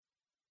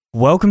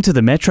Welcome to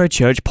the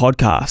Metrochurch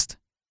podcast.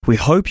 We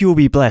hope you will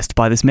be blessed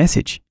by this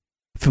message.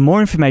 For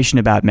more information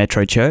about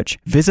Metrochurch,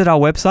 visit our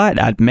website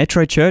at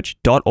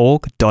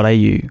metrochurch.org.au. I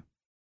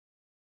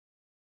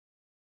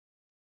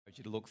urge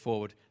you to look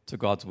forward to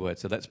God's word.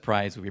 So let's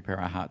pray as we prepare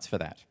our hearts for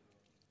that.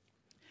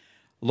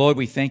 Lord,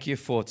 we thank you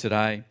for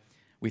today.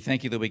 We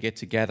thank you that we get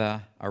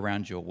together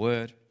around your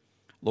word.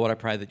 Lord, I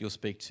pray that you'll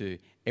speak to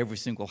every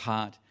single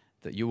heart,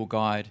 that you will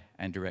guide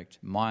and direct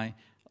my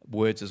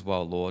words as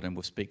well, Lord, and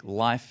will speak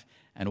life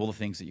and all the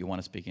things that you want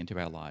to speak into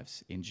our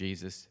lives. In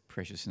Jesus'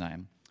 precious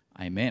name,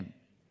 amen.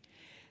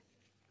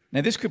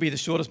 Now, this could be the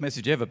shortest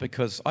message ever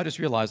because I just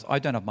realized I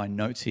don't have my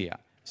notes here.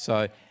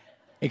 So,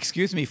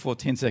 excuse me for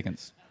 10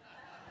 seconds.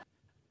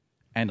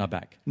 And I'm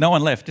back. No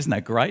one left. Isn't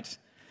that great?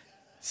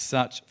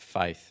 Such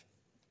faith.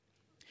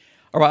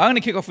 All right, I'm going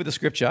to kick off with the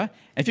scripture.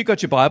 If you've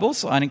got your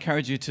Bibles, I'd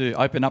encourage you to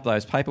open up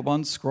those paper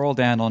ones, scroll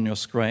down on your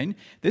screen.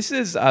 This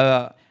is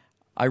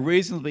a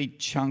reasonably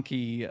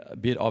chunky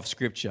bit of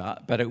scripture,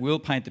 but it will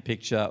paint the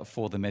picture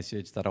for the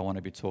message that I want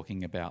to be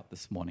talking about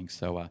this morning.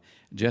 So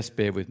just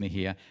bear with me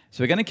here.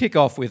 So we're going to kick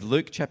off with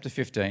Luke chapter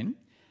 15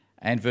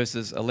 and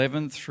verses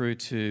 11 through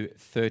to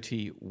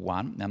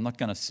 31. Now, I'm not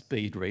going to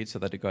speed read so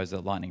that it goes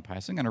at lightning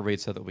pace. I'm going to read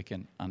so that we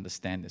can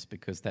understand this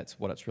because that's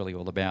what it's really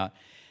all about.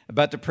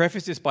 But to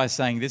preface this by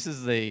saying this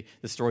is the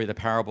story, the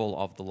parable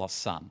of the lost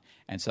son.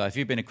 And so if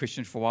you've been a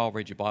Christian for a while,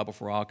 read your Bible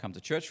for a while, come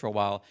to church for a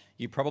while,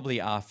 you probably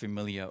are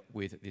familiar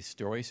with this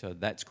story. So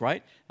that's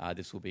great.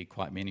 This will be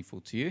quite meaningful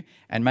to you.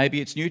 And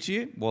maybe it's new to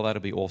you. Well,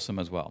 that'll be awesome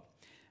as well.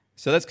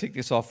 So let's kick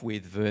this off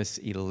with verse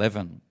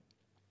 11.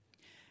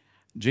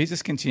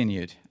 Jesus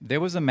continued,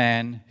 "There was a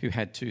man who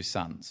had 2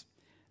 sons.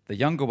 The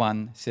younger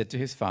one said to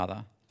his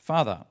father,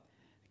 'Father,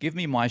 give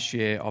me my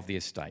share of the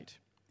estate.'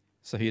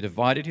 So he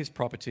divided his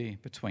property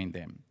between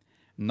them.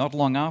 Not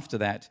long after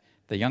that,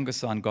 the younger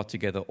son got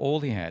together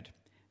all he had,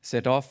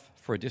 set off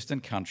for a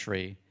distant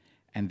country,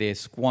 and there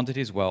squandered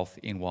his wealth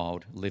in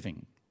wild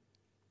living.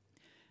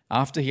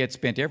 After he had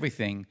spent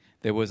everything,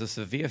 there was a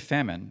severe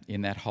famine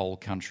in that whole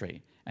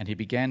country, and he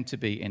began to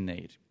be in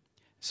need.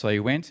 So he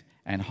went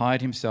and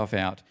hired himself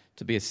out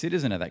to be a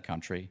citizen of that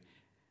country,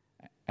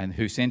 and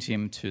who sent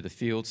him to the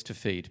fields to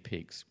feed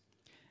pigs.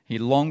 He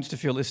longed to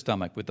fill his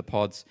stomach with the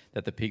pods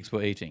that the pigs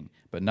were eating,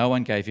 but no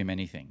one gave him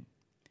anything.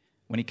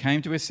 When he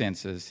came to his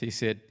senses, he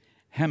said,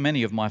 'How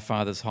many of my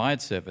father's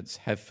hired servants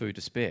have food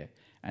to spare?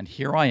 And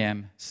here I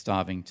am,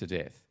 starving to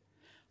death.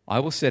 I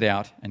will set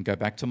out and go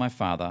back to my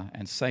father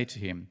and say to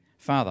him,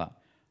 Father,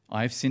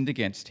 I have sinned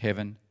against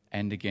heaven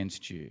and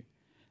against you.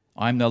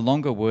 I am no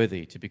longer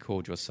worthy to be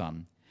called your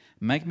son.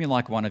 Make me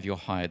like one of your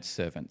hired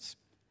servants.'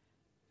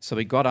 So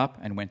he got up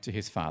and went to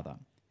his father.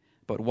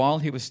 But while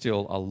he was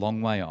still a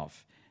long way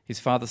off, his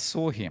father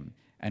saw him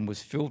and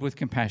was filled with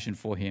compassion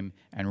for him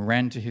and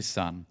ran to his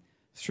son,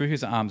 threw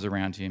his arms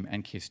around him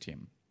and kissed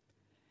him.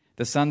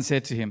 The son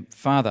said to him,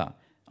 'Father,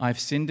 I have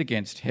sinned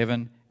against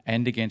heaven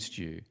and against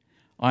you.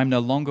 I am no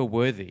longer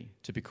worthy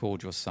to be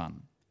called your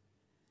son.'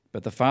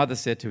 But the father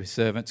said to his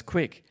servants,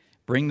 'Quick,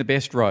 bring the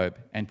best robe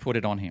and put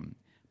it on him.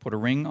 Put a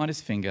ring on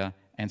his finger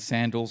and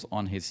sandals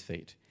on his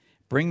feet.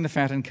 Bring the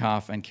fattened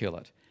calf and kill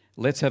it.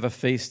 Let's have a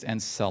feast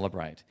and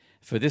celebrate.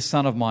 For this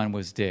son of mine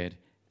was dead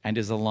and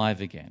is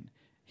alive again.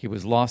 He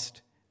was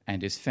lost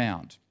and is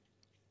found.'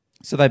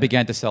 So they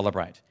began to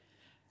celebrate.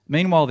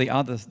 Meanwhile, the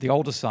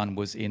older son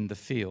was in the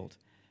field.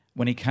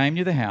 When he came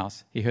near the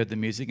house, he heard the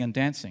music and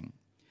dancing.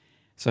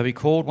 So he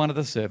called one of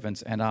the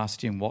servants and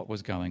asked him what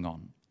was going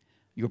on.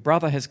 'Your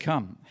brother has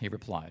come,' he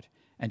replied,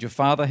 'and your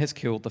father has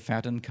killed the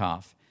fattened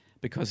calf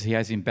because he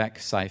has him back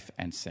safe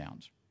and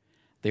sound.'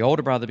 The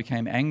older brother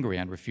became angry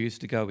and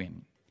refused to go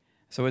in.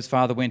 So his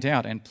father went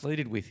out and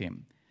pleaded with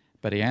him.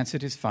 But he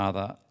answered his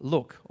father,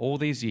 'Look, all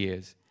these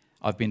years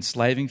I've been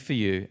slaving for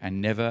you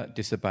and never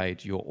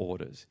disobeyed your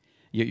orders.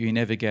 Yet you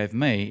never gave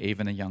me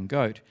even a young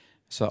goat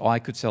so I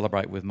could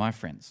celebrate with my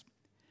friends.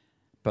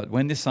 But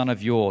when this son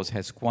of yours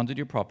has squandered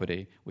your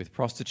property with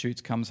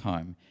prostitutes comes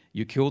home,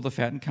 you kill the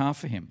fattened calf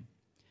for him.'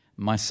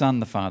 'My son,'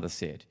 the father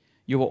said,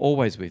 'you are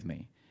always with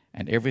me,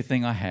 and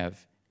everything I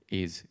have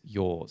is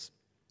yours.'"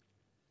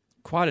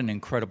 Quite an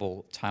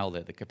incredible tale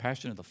there. The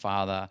compassion of the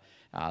father,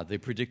 the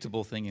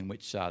predictable thing in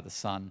which the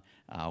son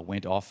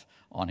went off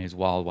on his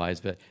wild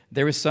ways. But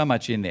there is so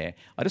much in there.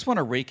 I just want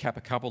to recap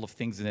a couple of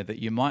things in there that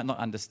you might not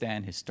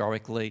understand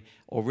historically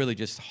or really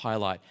just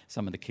highlight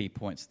some of the key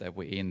points that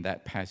were in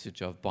that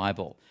passage of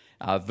Bible.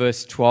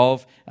 Verse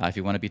 12, if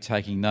you want to be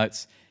taking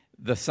notes,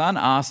 the son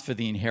asked for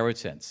the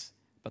inheritance,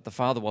 but the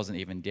father wasn't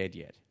even dead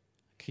yet.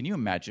 Can you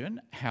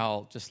imagine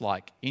how just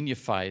like in your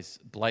face,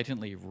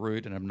 blatantly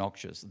rude and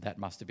obnoxious that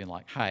must have been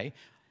like, hey,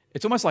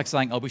 it's almost like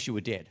saying, I wish you were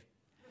dead.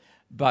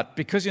 But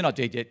because you're not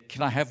dead yet,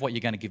 can I have what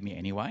you're going to give me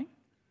anyway?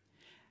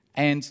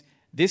 And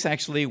this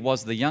actually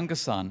was the younger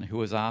son who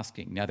was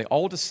asking. Now, the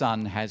older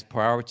son has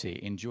priority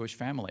in Jewish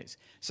families.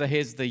 So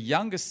here's the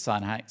youngest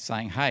son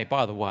saying, hey,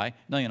 by the way,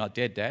 no, you're not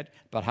dead, Dad,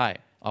 but hey,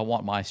 I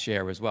want my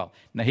share as well.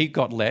 Now, he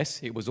got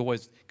less. It was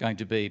always going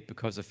to be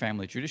because of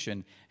family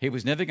tradition. He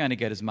was never going to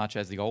get as much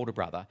as the older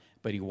brother,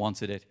 but he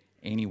wanted it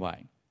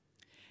anyway.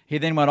 He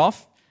then went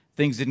off.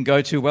 Things didn't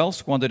go too well,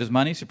 squandered his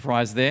money,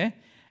 surprise there.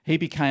 He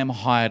became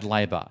hired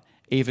labour.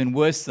 Even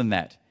worse than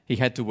that, he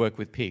had to work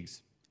with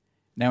pigs.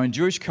 Now, in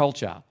Jewish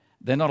culture,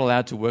 they're not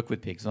allowed to work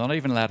with pigs. They're not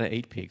even allowed to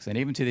eat pigs. And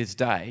even to this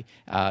day,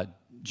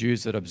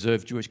 Jews that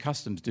observe Jewish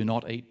customs do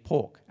not eat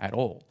pork at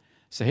all.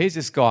 So here's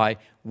this guy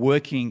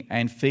working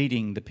and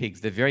feeding the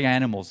pigs, the very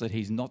animals that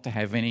he's not to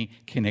have any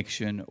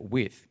connection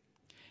with.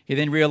 He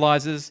then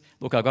realises,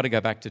 look, I've got to go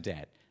back to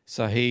Dad.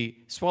 So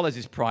he swallows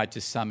his pride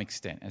to some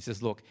extent and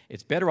says, look,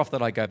 it's better off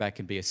that I go back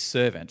and be a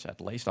servant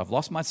at least. I've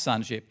lost my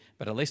sonship,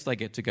 but at least I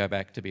get to go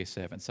back to be a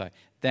servant. So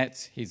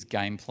that's his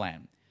game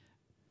plan.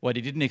 What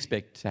he didn't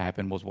expect to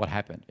happen was what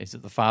happened, is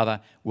that the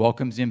father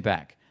welcomes him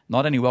back.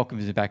 Not only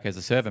welcomes him back as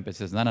a servant, but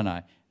says,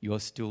 no, you're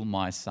still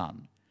my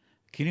son.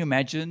 Can you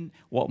imagine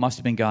what must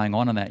have been going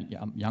on in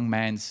that young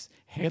man's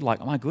head?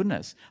 Like, oh my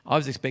goodness, I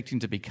was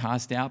expecting to be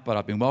cast out, but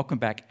I've been welcomed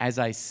back as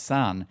a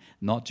son,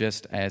 not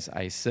just as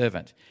a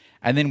servant.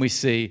 And then we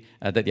see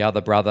that the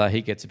other brother,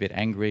 he gets a bit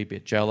angry, a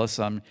bit jealous.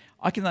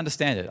 I can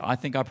understand it. I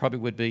think I probably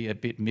would be a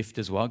bit miffed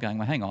as well, going,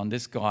 well, hang on,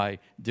 this guy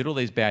did all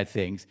these bad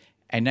things,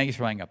 and now you're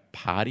throwing a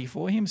party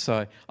for him?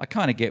 So I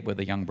kind of get where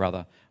the young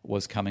brother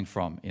was coming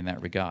from in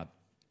that regard.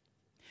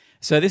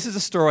 So this is a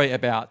story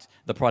about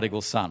the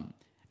prodigal son.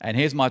 And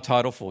here's my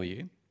title for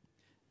you.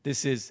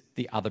 This is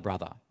The Other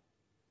Brother.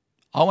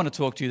 I want to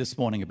talk to you this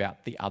morning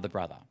about the other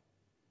brother.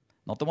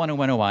 Not the one who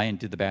went away and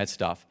did the bad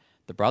stuff.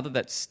 The brother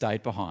that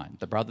stayed behind.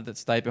 The brother that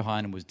stayed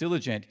behind and was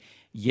diligent,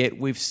 yet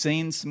we've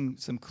seen some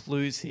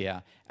clues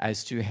here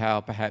as to how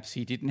perhaps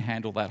he didn't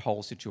handle that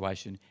whole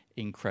situation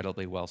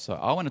incredibly well. So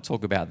I want to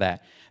talk about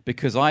that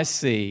because I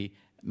see,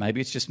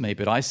 maybe it's just me,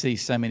 but I see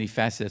so many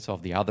facets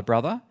of the other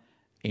brother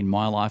in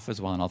my life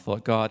as well. And I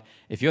thought, God,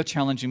 if you're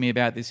challenging me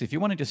about this, if you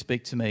wanted to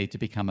speak to me to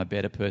become a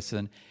better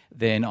person,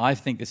 then I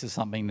think this is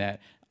something that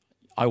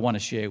I want to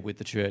share with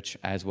the church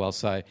as well.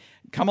 So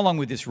come along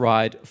with this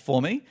ride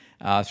for me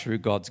through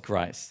God's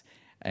grace,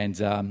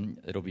 and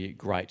it'll be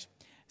great.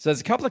 So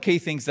there's a couple of key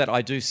things that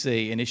I do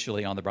see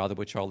initially on the brother,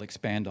 which I'll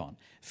expand on.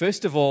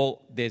 First of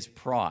all, there's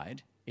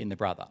pride in the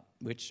brother,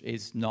 which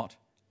is not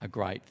a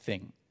great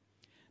thing.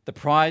 The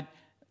pride,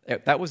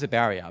 that was a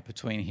barrier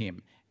between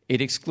him. It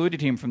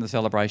excluded him from the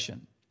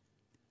celebration.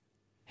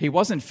 He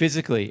wasn't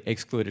physically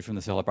excluded from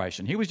the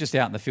celebration. He was just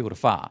out in the field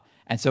afar.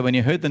 And so when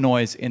he heard the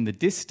noise in the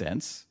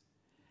distance,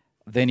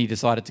 then he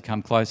decided to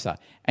come closer.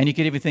 And you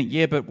could even think,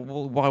 yeah, but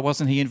why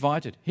wasn't he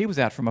invited? He was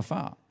out from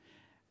afar.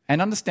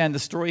 And understand the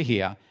story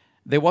here.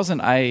 There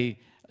wasn't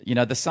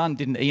the son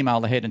didn't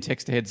email ahead and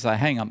text ahead and say,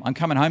 hang on, I'm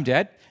coming home,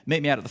 Dad.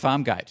 Meet me out at the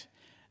farm gate.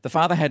 The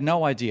father had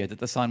no idea that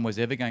the son was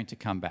ever going to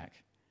come back.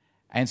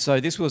 And so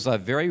this was a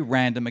very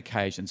random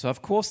occasion. So,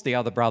 of course, the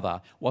other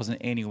brother wasn't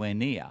anywhere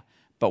near.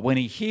 But when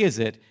he hears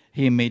it,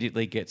 he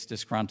immediately gets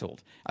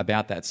disgruntled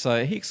about that.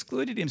 So he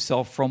excluded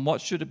himself from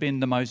what should have been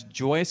the most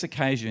joyous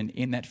occasion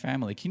in that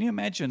family. Can you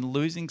imagine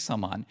losing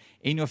someone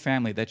in your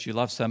family that you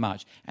love so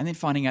much and then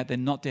finding out they're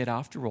not dead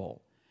after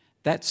all?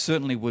 That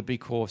certainly would be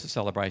cause for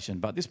celebration.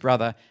 But this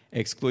brother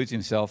excludes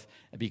himself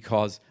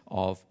because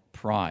of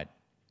pride.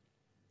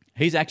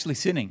 He's actually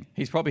sinning.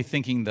 He's probably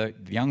thinking the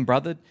young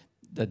brother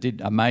that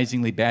did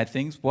amazingly bad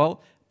things.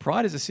 Well,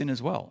 pride is a sin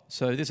as well.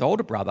 So this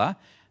older brother,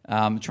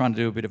 trying to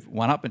do a bit of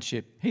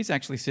one-upmanship, he's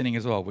actually sinning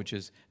as well, which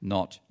is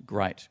not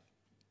great.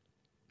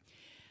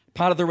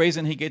 Part of the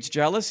reason he gets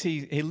jealous,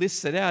 he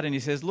lists it out and he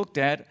says, look,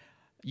 Dad,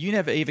 you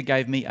never even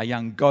gave me a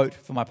young goat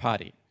for my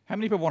party. How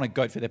many people want a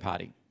goat for their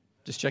party?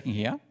 Just checking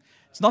here.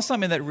 It's not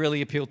something that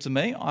really appealed to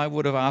me. I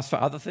would have asked for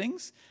other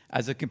things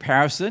as a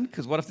comparison,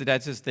 because what if the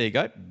dad says, there you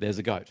go, there's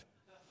a goat.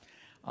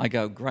 I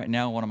go, great,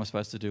 now what am I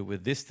supposed to do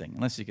with this thing?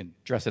 Unless you can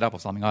dress it up or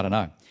something, I don't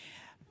know.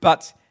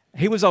 But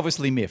he was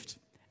obviously miffed.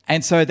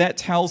 And so that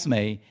tells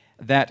me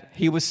that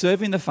he was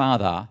serving the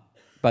father,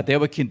 but there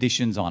were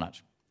conditions on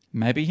it.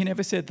 Maybe he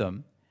never said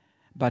them,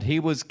 but he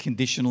was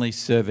conditionally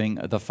serving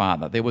the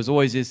father. There was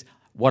always this,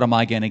 what am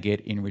I going to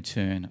get in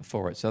return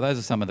for it? So those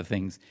are some of the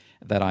things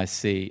that I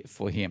see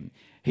for him.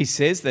 He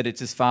says that it's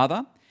his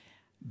father,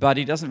 but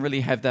he doesn't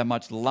really have that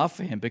much love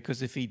for him,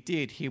 because if he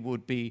did, he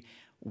would be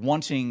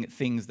wanting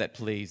things that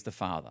please the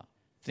father.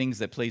 Things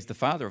that pleased the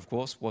father, of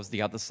course, was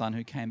the other son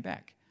who came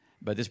back.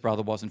 But this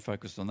brother wasn't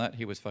focused on that.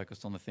 He was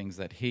focused on the things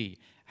that he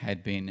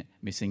had been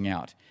missing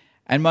out.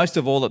 And most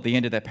of all, at the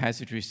end of that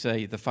passage, we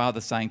see the father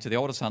saying to the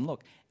older son,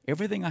 look,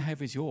 everything I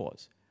have is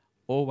yours,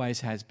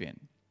 always has been.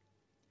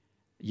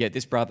 Yet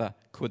this brother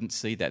couldn't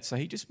see that. So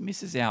he just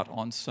misses out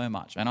on so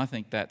much. And I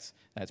think that's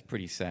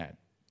pretty sad.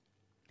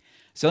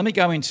 So let me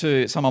go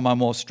into some of my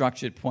more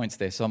structured points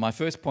there. So my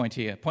first point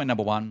here, point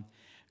number 1,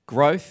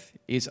 growth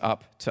is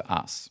up to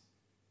us.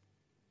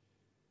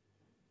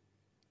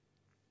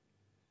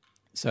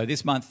 So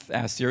this month,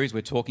 our series,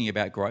 we're talking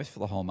about growth for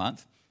the whole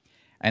month.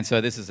 And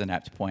so this is an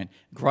apt point.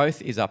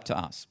 Growth is up to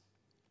us.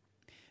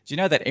 Do you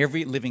know that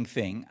every living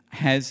thing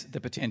has the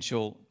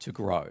potential to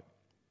grow?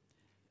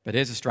 But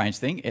here's a strange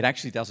thing. It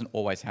actually doesn't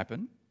always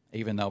happen,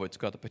 even though it's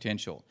got the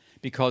potential,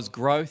 because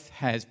growth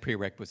has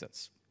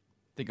prerequisites.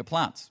 Think of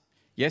plants.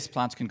 Yes,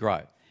 plants can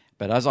grow.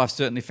 But as I've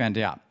certainly found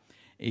out,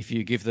 if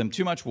you give them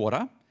too much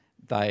water,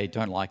 they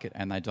don't like it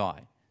and they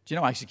die. Do you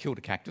know I actually killed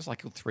a cactus? I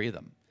killed 3 of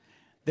them.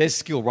 There's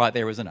skill right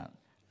there, isn't it?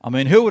 I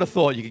mean, who would have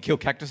thought you could kill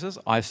cactuses?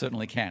 I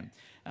certainly can.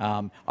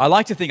 I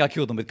like to think I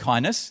killed them with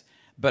kindness,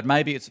 but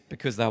maybe it's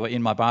because they were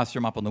in my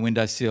bathroom up on the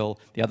windowsill,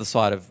 the other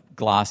side of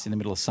glass in the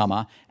middle of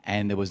summer,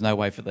 and there was no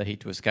way for the heat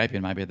to escape,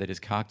 and maybe they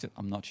just carked it.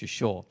 I'm not too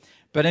sure.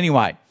 But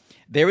anyway,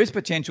 there is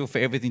potential for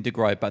everything to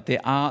grow, but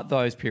there are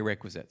those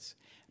prerequisites.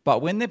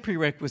 But when the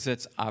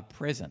prerequisites are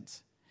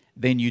present,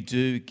 then you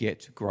do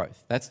get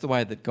growth. That's the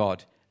way that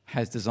God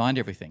has designed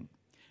everything.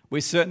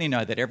 We certainly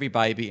know that every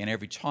baby and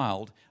every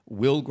child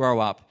will grow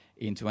up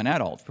into an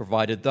adult,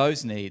 provided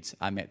those needs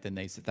are met, the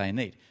needs that they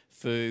need.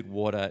 Food,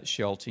 water,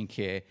 shelter,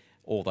 care,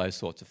 all those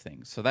sorts of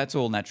things. So that's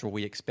all natural.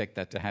 We expect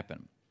that to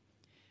happen.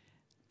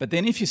 But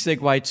then if you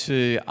segue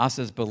to us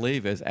as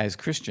believers, as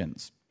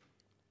Christians,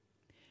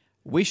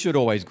 we should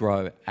always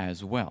grow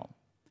as well.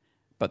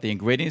 But the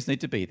ingredients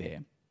need to be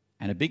there.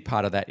 And a big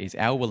part of that is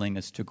our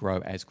willingness to grow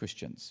as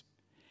Christians.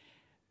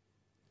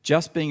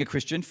 Just being a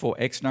Christian for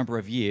X number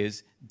of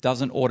years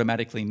doesn't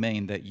automatically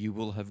mean that you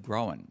will have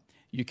grown.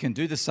 You can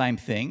do the same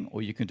thing,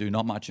 or you can do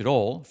not much at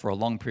all for a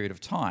long period of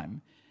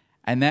time,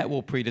 and that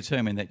will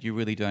predetermine that you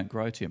really don't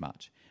grow too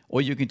much. Or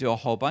you can do a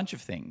whole bunch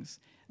of things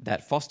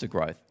that foster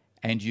growth,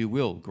 and you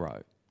will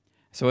grow.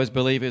 So as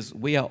believers,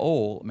 we are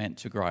all meant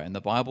to grow, and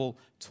the Bible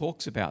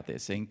talks about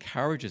this, it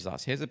encourages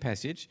us. Here's a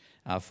passage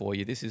for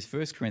you. This is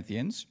 1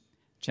 Corinthians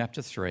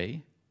chapter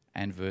 3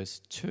 and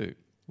verse 2,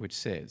 which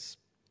says,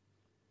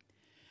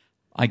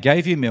 I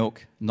gave you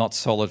milk, not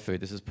solid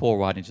food. This is Paul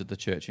writing to the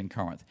church in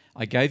Corinth.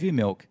 I gave you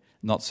milk,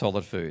 not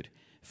solid food,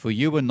 for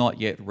you were not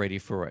yet ready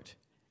for it.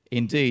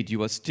 Indeed,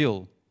 you are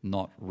still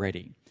not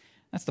ready.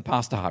 That's the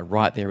pastor heart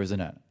right there,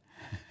 isn't it?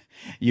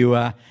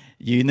 You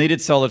needed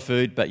solid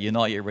food, but you're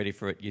not yet ready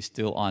for it. You're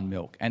still on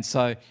milk. And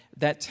so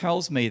that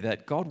tells me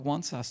that God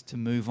wants us to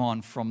move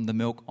on from the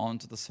milk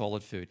onto the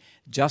solid food,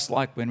 just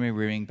like when we're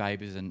rearing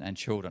babies and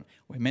children.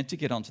 We're meant to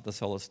get onto the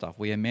solid stuff.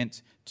 We are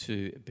meant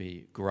to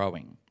be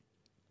growing.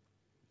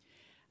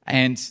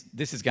 And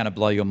this is going to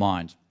blow your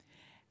mind.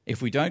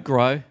 If we don't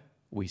grow,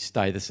 we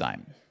stay the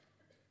same.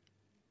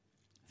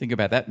 Think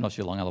about that. Not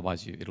too long,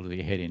 otherwise it'll do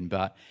your head in.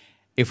 But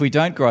if we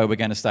don't grow, we're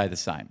going to stay the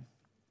same.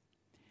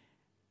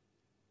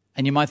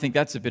 And you might think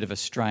that's a bit of a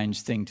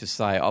strange thing to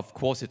say. Of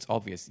course, it's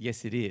obvious.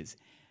 Yes, it is.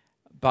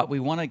 But we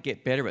want to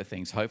get better at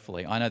things,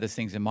 hopefully. I know there's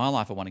things in my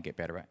life I want to get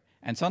better at.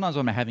 And sometimes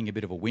when I'm having a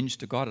bit of a whinge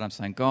to God and I'm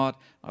saying, God,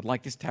 I'd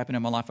like this to happen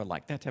in my life, I'd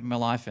like that to happen in my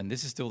life, and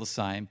this is still the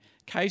same.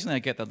 Occasionally I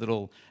get that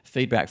little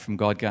feedback from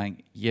God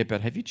going, yeah,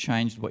 but have you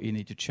changed what you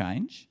need to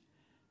change?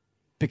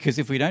 Because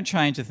if we don't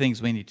change the things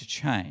we need to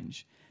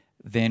change,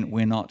 then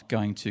we're not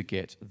going to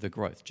get the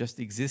growth. Just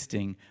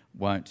existing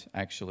won't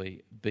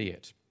actually be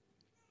it.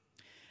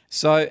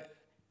 So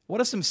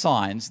what are some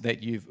signs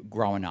that you've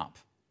grown up?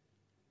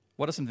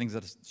 What are some things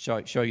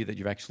that show you that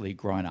you've actually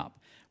grown up?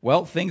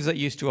 Well, things that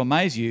used to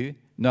amaze you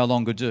no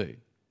longer do.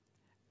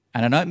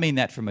 And I don't mean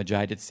that from a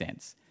jaded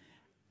sense.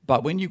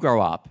 But when you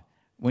grow up,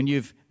 when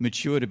you've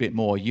matured a bit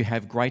more, you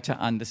have greater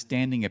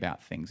understanding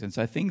about things. And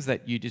so things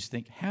that you just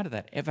think, how did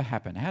that ever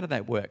happen? How did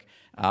that work?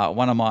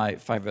 One of my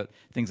favourite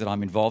things that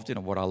I'm involved in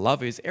and what I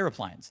love is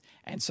aeroplanes.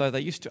 And so they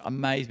used to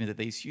amaze me that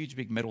these huge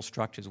big metal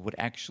structures would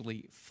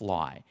actually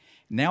fly.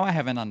 Now I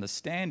have an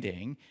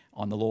understanding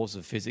on the laws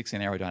of physics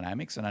and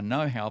aerodynamics, and I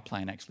know how a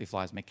plane actually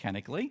flies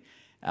mechanically.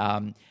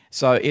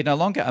 So it no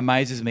longer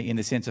amazes me in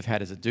the sense of how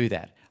does it do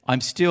that.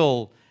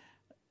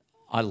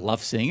 I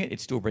love seeing it.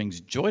 It still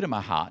brings joy to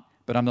my heart.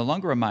 But I'm no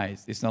longer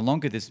amazed. It's no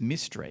longer this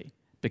mystery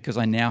because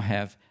I now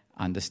have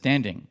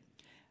understanding.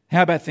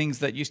 How about things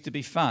that used to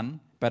be fun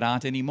but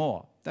aren't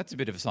anymore? That's a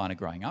bit of a sign of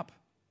growing up.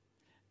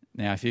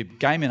 Now, if you're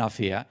game enough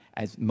here,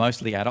 as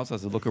mostly adults,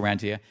 as I look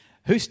around here,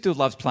 who still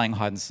loves playing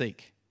hide and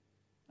seek?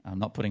 I'm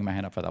not putting my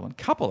hand up for that one.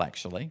 Couple,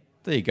 actually.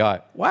 There you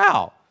go.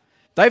 Wow.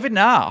 David,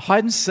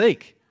 hide and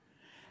seek.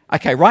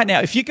 Okay, right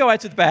now, if you go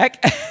out to the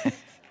back...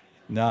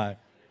 No.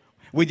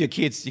 With your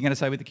kids, you're going to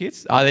say with the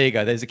kids? Oh, there you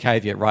go. There's a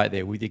caveat right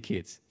there, with your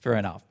kids. Fair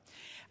enough.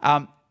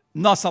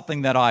 Not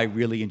something that I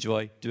really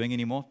enjoy doing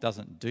anymore.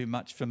 Doesn't do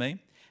much for me.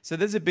 So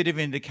there's a bit of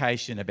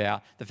indication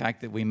about the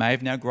fact that we may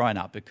have now grown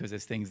up because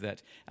there's things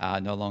that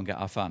no longer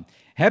are fun.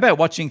 How about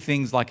watching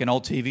things like an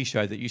old TV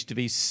show that used to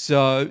be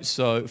so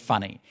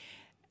funny,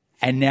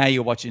 and now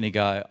you're watching and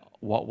go,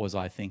 what was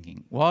I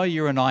thinking? Well,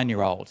 you're a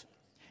 9-year-old.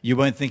 You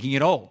weren't thinking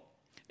at all.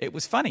 It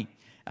was funny.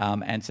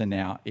 And so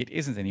now it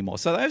isn't anymore.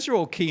 So those are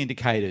all key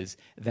indicators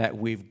that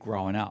we've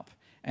grown up.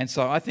 And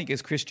so I think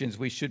as Christians,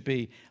 we should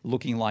be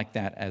looking like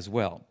that as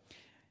well.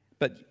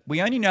 But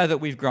we only know that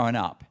we've grown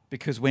up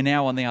because we're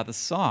now on the other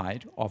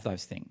side of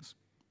those things.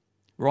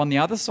 We're on the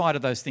other side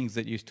of those things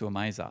that used to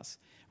amaze us.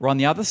 We're on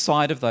the other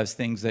side of those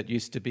things that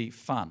used to be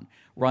fun.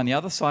 We're on the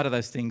other side of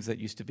those things that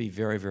used to be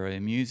very, very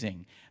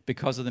amusing.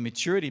 Because of the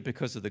maturity,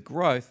 because of the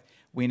growth,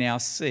 we now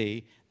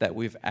see that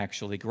we've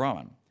actually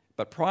grown.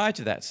 But prior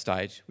to that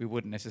stage, we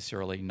wouldn't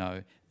necessarily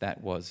know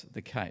that was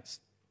the case.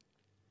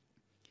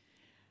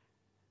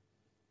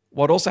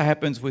 What also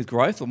happens with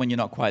growth, or when you're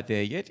not quite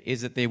there yet,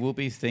 is that there will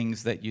be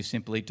things that you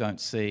simply don't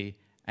see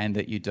and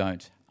that you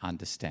don't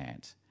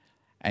understand.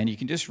 And you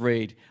can just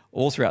read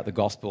all throughout the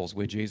Gospels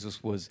where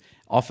Jesus was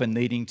often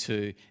needing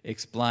to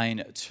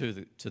explain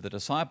to the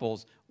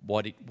disciples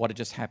what had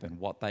just happened,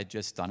 what they'd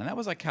just done. And that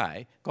was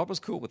okay. God was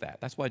cool with that.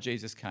 That's why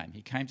Jesus came.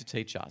 He came to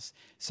teach us.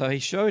 So he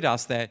showed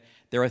us that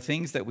there are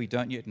things that we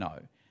don't yet know,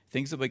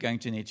 things that we're going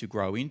to need to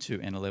grow into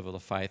in a level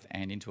of faith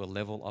and into a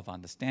level of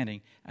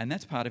understanding. And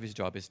that's part of his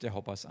job, is to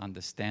help us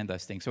understand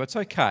those things. So it's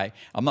okay.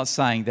 I'm not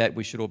saying that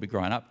we should all be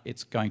grown up.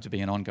 It's going to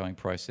be an ongoing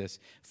process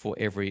for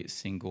every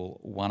single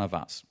one of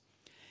us.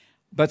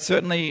 But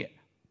certainly,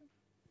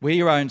 where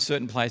you are in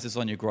certain places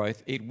on your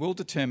growth, it will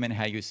determine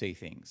how you see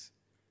things.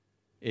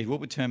 It will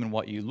determine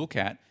what you look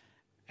at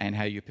and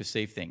how you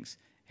perceive things.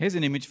 Here's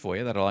an image for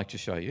you that I'd like to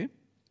show you.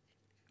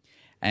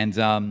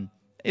 And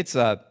it's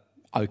a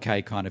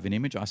okay kind of an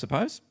image, I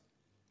suppose.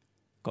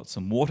 Got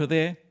some water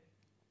there.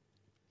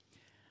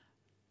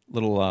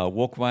 Little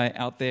walkway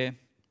out there.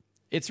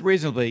 It's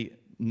reasonably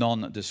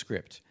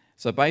nondescript.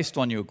 So based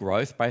on your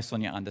growth, based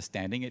on your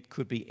understanding, it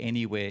could be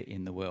anywhere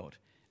in the world.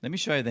 Let me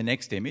show you the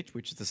next image,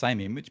 which is the same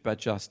image, but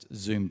just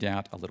zoomed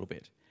out a little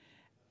bit.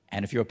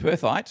 And if you're a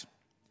Perthite,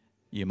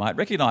 you might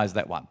recognise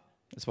that one.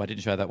 That's why I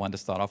didn't show that one to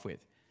start off with.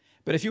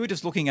 But if you were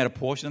just looking at a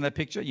portion of that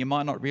picture, you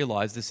might not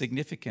realise the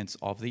significance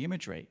of the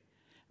imagery.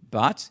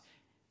 But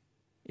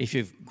if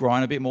you've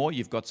grown a bit more,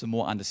 you've got some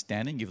more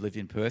understanding, you've lived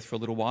in Perth for a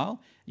little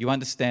while, you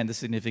understand the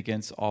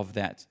significance of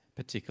that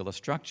particular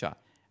structure.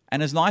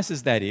 And as nice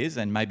as that is,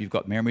 and maybe you've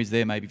got memories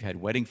there, maybe you've had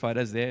wedding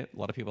photos there, a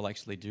lot of people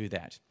actually do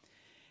that.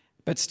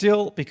 But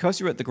still, because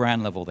you're at the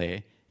ground level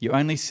there, you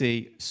only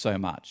see so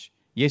much.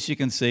 Yes, you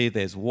can see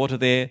there's water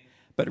there,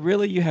 but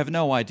really you have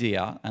no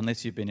idea,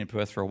 unless you've been in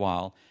Perth for a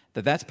while,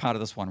 that that's part of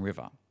the Swan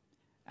River.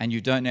 And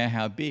you don't know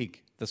how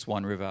big the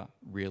Swan River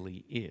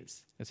really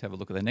is. Let's have a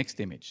look at the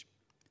next image.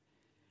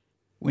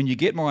 When you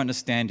get more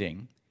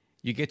understanding,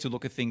 you get to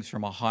look at things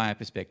from a higher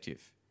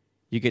perspective.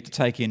 You get to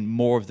take in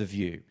more of the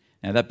view.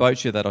 Now, that boat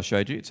shoe that I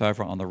showed you, it's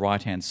over on the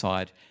right-hand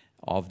side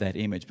of that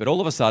image. But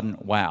all of a sudden,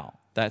 wow,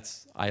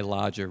 that's a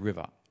larger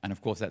river. And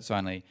of course, that's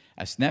only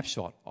a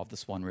snapshot of the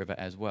Swan River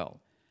as well.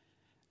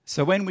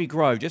 So when we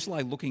grow, just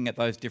like looking at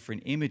those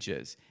different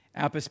images,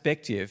 our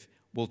perspective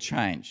will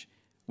change.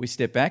 We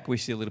step back, we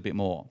see a little bit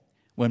more.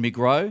 When we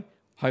grow,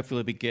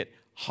 hopefully we get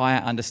higher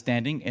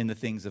understanding in the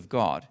things of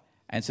God.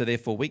 And so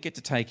therefore, we get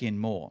to take in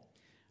more.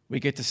 We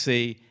get to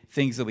see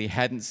things that we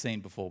hadn't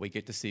seen before. We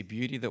get to see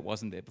beauty that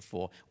wasn't there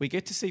before. We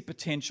get to see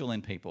potential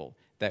in people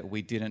that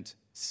we didn't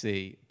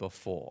see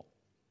before.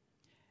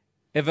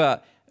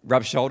 Ever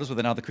rubbed shoulders with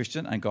another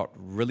Christian and got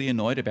really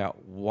annoyed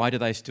about why do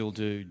they still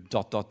do ...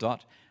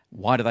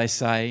 Why do they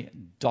say ...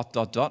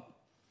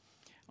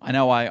 I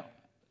know I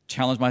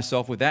challenge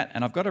myself with that,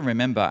 and I've got to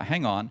remember,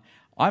 hang on,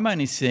 I'm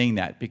only seeing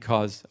that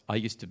because I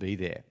used to be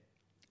there.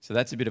 So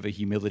that's a bit of a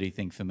humility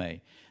thing for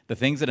me. The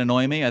things that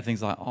annoy me are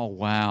things like, oh,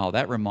 wow,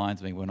 that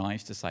reminds me when I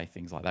used to say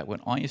things like that, when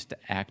I used to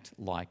act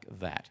like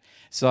that.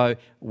 So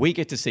we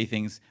get to see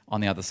things on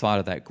the other side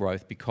of that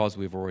growth because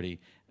we've already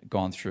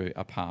gone through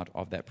a part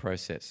of that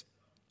process.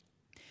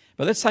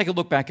 But let's take a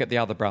look back at the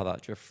other brother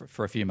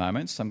for a few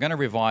moments. I'm going to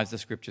revise the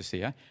scriptures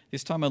here.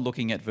 This time we're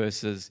looking at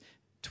verses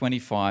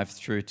 25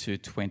 through to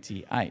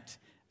 28,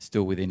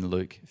 still within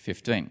Luke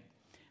 15,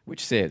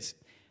 which says,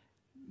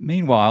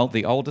 "Meanwhile,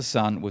 the older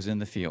son was in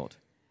the field.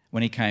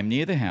 When he came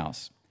near the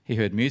house, he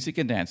heard music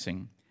and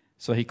dancing,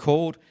 so he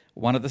called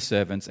one of the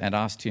servants and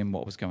asked him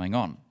what was going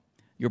on.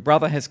 'Your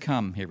brother has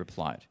come,' he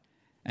replied,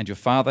 'and your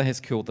father has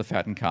killed the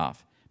fattened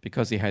calf,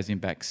 because he has him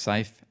back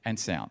safe and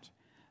sound.'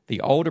 The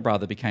older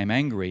brother became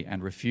angry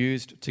and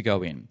refused to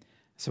go in,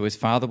 so his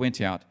father went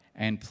out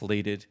and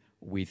pleaded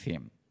with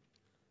him."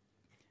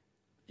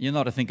 You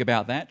know to think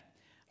about that?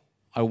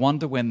 I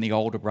wonder when the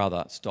older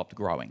brother stopped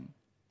growing.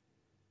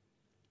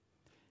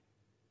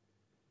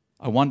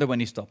 I wonder when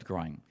he stopped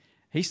growing.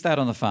 He stayed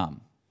on the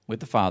farm with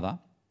the father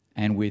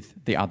and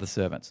with the other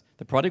servants.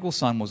 The prodigal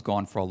son was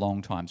gone for a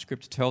long time.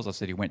 Scripture tells us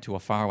that he went to a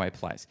faraway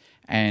place,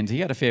 and he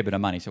had a fair bit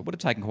of money, so it would have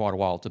taken quite a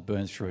while to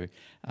burn through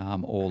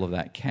all of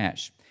that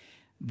cash.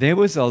 There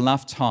was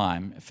enough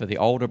time for the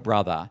older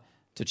brother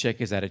to check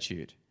his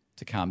attitude,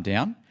 to calm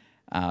down,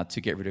 to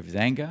get rid of his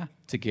anger,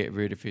 to get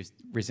rid of his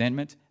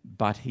resentment,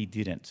 but he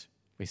didn't.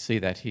 We see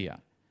that here.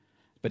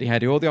 But he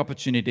had all the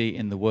opportunity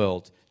in the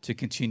world to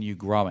continue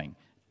growing,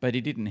 but he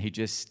didn't. He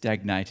just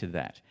stagnated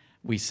that.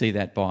 We see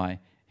that by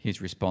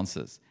his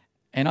responses.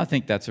 And I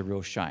think that's a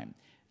real shame.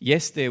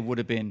 Yes, there would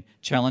have been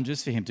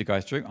challenges for him to go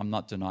through. I'm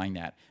not denying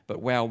that.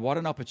 But wow, what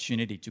an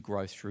opportunity to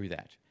grow through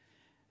that.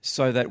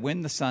 So that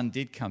when the son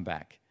did come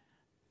back,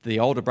 the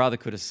older brother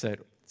could have said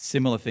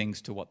similar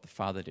things to what the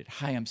father did.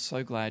 "Hey, I'm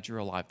so glad you're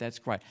alive. That's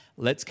great.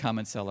 Let's come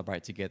and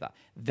celebrate together."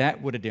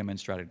 That would have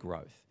demonstrated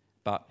growth.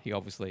 But he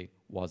obviously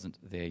wasn't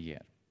there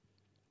yet.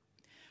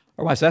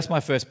 All right, so that's my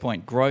first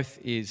point. Growth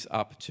is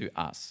up to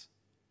us.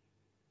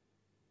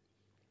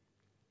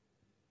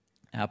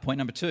 Point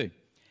number 2.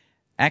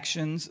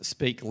 Actions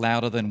speak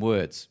louder than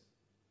words.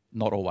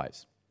 Not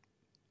always.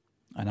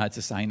 I know it's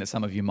a saying that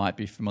some of you might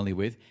be familiar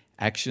with,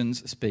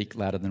 actions speak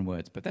louder than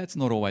words, but that's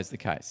not always the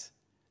case.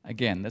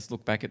 Again, let's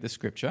look back at the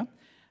scripture,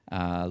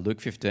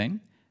 Luke 15,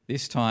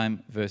 this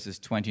time verses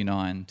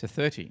 29 to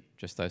 30,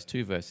 just those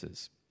two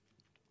verses.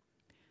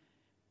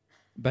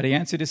 But he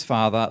answered his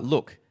father,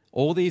 "Look,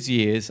 all these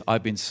years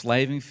I've been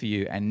slaving for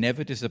you and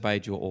never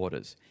disobeyed your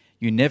orders.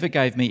 You never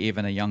gave me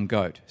even a young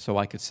goat so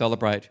I could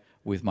celebrate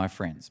with my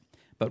friends.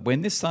 But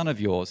when this son of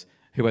yours,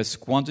 who has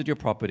squandered your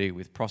property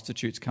with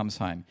prostitutes, comes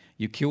home,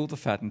 you kill the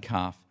fattened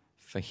calf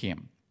for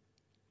him."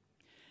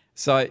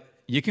 So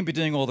you can be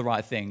doing all the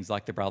right things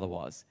like the brother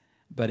was,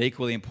 but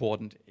equally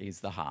important is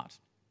the heart.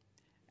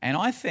 And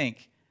I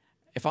think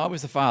if I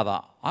was the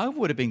father, I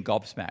would have been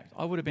gobsmacked.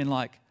 I would have been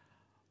like,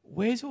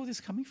 where's all this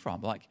coming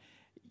from? Like,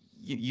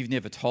 you've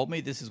never told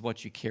me this is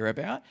what you care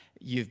about.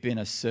 You've been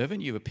a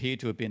servant. You appear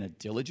to have been a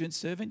diligent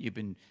servant. You've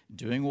been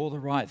doing all the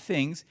right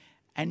things.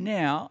 And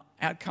now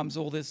out comes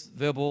all this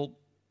verbal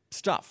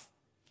stuff.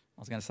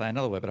 I was going to say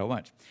another word, but I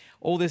won't.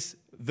 All this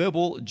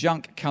verbal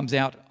junk comes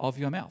out of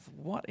your mouth.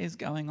 What is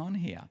going on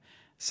here?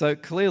 So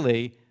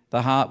clearly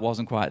the heart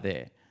wasn't quite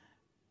there.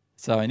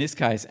 So in this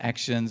case,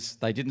 actions,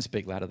 they didn't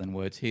speak louder than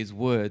words. His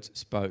words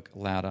spoke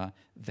louder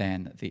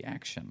than the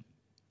action.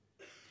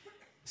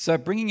 So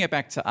bringing it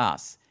back to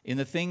us, in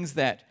the things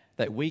that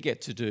we get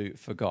to do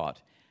for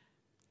God,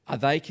 are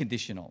they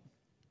conditional?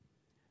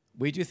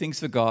 We do things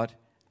for God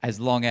as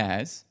long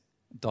as ...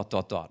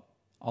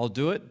 I'll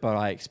do it, but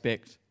I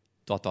expect ...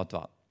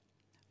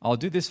 I'll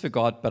do this for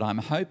God, but I'm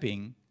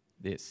hoping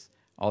this.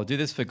 I'll do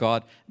this for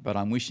God, but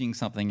I'm wishing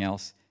something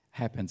else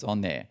happens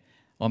on there.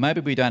 Or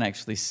maybe we don't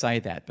actually say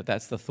that, but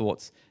that's the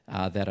thoughts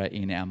that are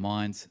in our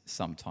minds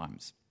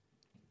sometimes.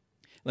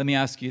 Let me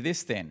ask you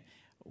this then.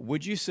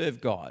 Would you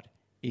serve God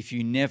if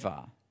you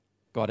never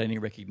got any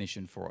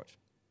recognition for it?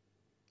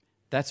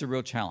 That's a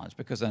real challenge,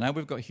 because I know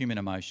we've got human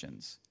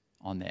emotions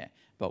on there,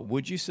 but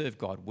would you serve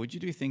God? Would you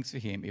do things for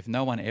him if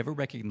no one ever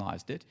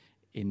recognized it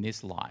in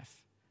this life?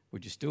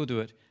 Would you still do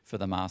it for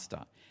the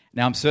master?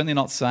 Now, I'm certainly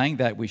not saying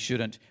that we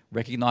shouldn't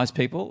recognize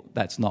people.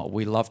 That's not.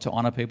 We love to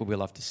honor people. We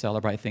love to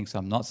celebrate things. So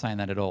I'm not saying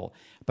that at all.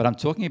 But I'm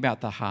talking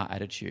about the heart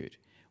attitude.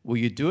 Will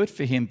you do it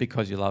for him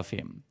because you love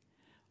him?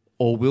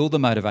 Or will the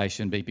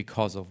motivation be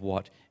because of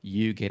what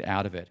you get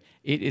out of it?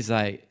 It is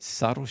a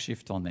subtle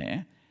shift on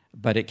there,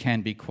 but it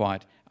can be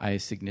quite a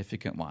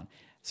significant one.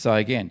 So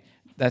again,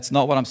 that's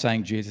not what I'm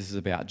saying Jesus is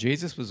about.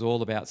 Jesus was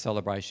all about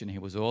celebration. He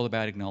was all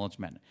about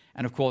acknowledgement.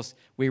 And of course,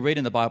 we read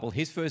in the Bible,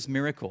 his first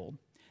miracle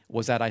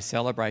was at a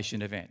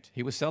celebration event.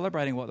 He was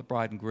celebrating what the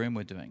bride and groom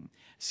were doing.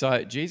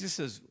 So Jesus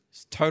is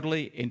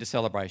totally into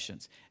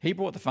celebrations. He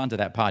brought the fun to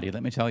that party,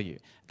 let me tell you.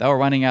 They were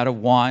running out of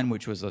wine,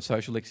 which was a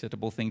socially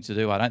acceptable thing to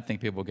do. I don't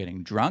think people were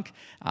getting drunk,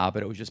 but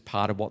it was just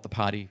part of what the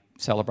party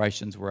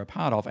celebrations were a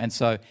part of. And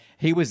so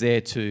he was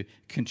there to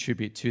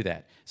contribute to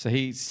that. So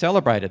he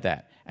celebrated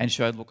that and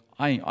showed, look,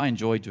 I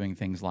enjoy doing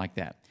things like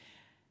that.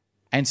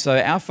 And so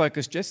our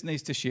focus just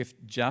needs to shift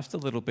just a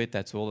little bit.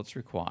 That's all that's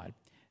required.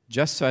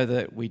 Just so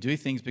that we do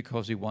things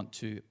because we want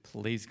to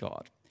please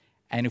God.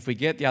 And if we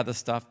get the other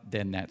stuff,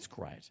 then that's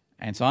great.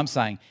 And so I'm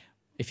saying,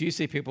 if you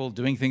see people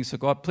doing things for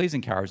God, please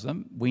encourage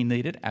them. We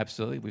need it,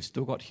 absolutely. We've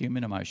still got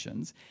human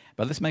emotions.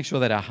 But let's make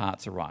sure that our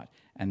hearts are right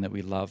and that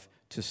we love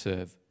to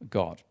serve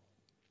God.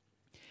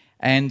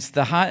 And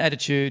the heart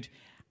attitude,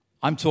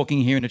 I'm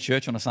talking here in a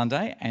church on a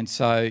Sunday, and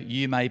so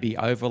you may be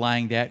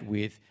overlaying that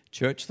with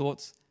church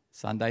thoughts,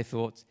 Sunday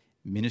thoughts,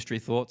 ministry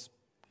thoughts.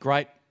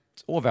 Great,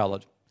 it's all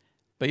valid.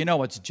 But you know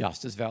what's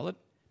just as valid,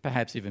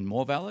 perhaps even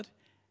more valid,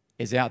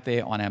 is out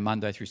there on our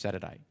Monday through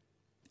Saturday,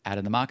 out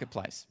in the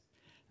marketplace.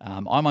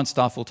 I'm on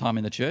staff full-time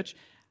in the church,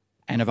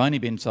 and I've only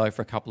been so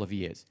for a couple of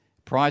years.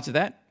 Prior to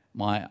that,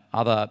 my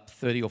other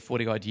 30 or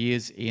 40-odd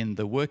years in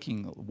the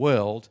working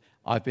world,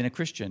 I've been a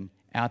Christian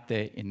out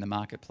there in the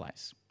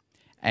marketplace.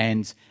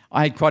 And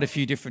I had quite a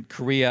few different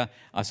career,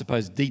 I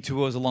suppose,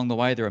 detours along the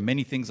way. There are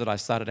many things that I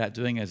started out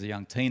doing as a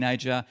young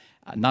teenager,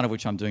 none of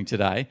which I'm doing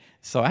today.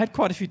 So I had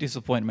quite a few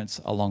disappointments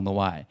along the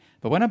way.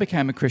 But when I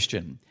became a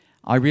Christian,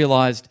 I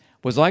realised,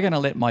 was I going to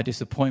let my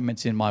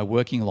disappointments in my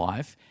working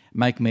life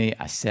make me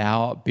a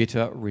sour,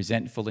 bitter,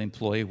 resentful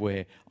employee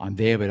where I'm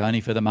there but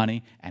only for the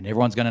money and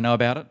everyone's going to know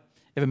about it?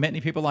 Ever met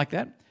any people like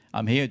that?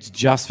 I'm here, it's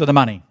just for the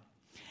money.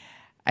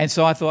 And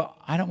so I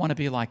thought, I don't want to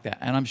be like that.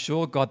 And I'm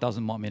sure God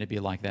doesn't want me to be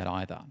like that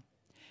either.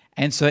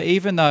 And so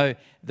even though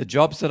the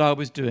jobs that I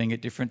was doing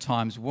at different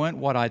times weren't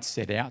what I'd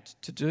set out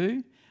to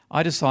do,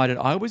 I decided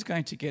I was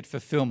going to get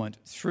fulfillment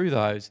through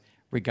those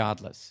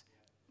regardless.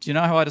 Do you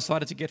know how I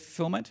decided to get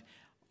fulfillment?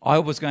 I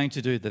was going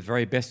to do the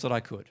very best that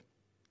I could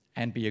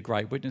and be a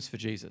great witness for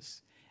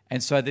Jesus.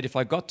 And so that if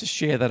I got to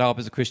share that I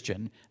was a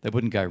Christian, they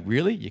wouldn't go,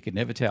 really? You could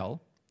never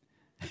tell.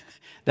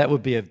 That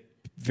would be a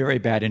very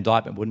bad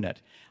indictment, wouldn't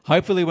it?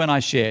 Hopefully when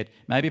I shared,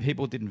 maybe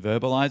people didn't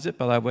verbalize it,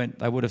 but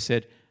they would have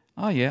said,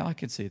 oh yeah, I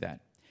can see that.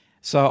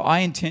 So I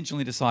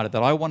intentionally decided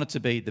that I wanted to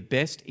be the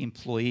best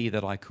employee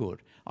that I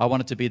could. I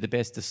wanted to be the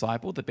best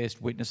disciple, the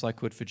best witness I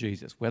could for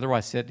Jesus, whether I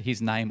said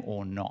his name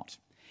or not.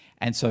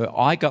 And so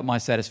I got my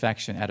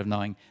satisfaction out of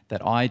knowing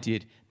that I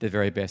did the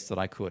very best that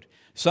I could.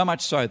 So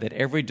much so that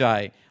every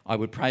day I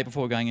would pray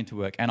before going into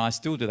work, and I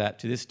still do that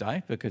to this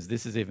day because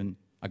this is even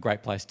a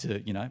great place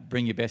to,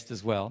 bring your best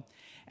as well.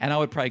 And I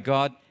would pray,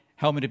 God,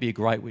 help me to be a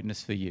great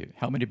witness for you.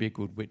 Help me to be a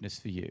good witness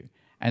for you.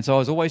 And so I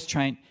was always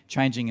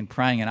changing and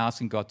praying and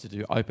asking God to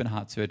do open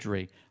heart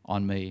surgery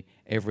on me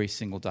every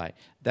single day.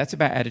 That's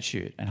about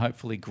attitude, and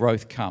hopefully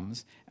growth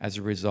comes as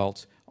a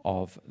result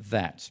of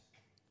that.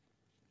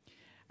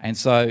 And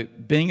so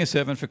being a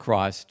servant for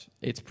Christ,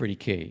 it's pretty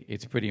key.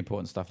 It's pretty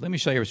important stuff. Let me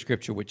show you a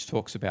scripture which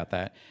talks about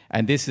that.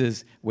 And this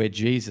is where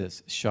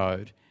Jesus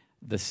showed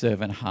the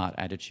servant heart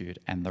attitude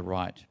and the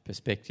right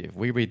perspective.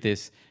 We read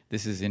this.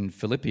 This is in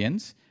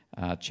Philippians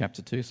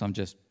chapter 2. So I'm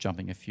just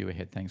jumping a few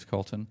ahead. Thanks,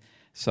 Colton.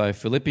 So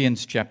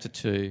Philippians chapter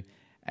 2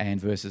 and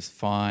verses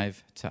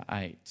 5 to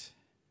 8.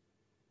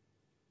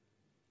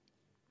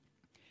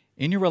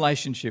 In your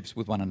relationships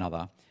with one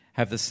another,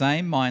 have the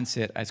same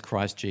mindset as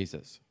Christ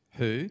Jesus,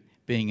 who,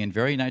 being in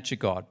very nature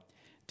God,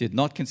 did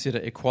not consider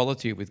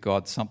equality with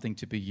God something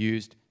to be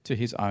used to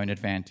his own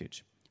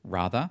advantage.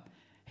 Rather,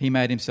 he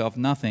made himself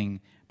nothing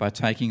by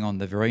taking on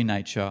the very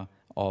nature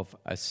of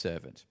a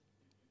servant.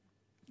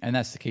 And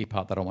that's the key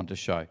part that I want to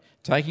show.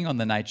 Taking on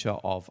the nature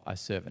of a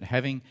servant,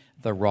 having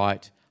the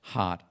right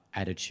heart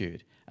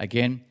attitude.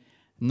 Again,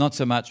 not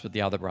so much with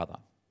the other brother,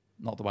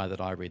 not the way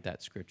that I read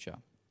that scripture.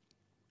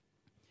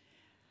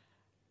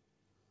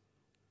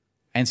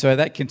 And so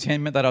that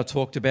contentment that I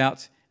talked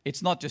about,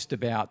 it's not just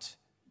about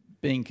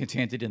being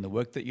contented in the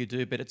work that you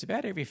do, but it's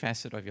about every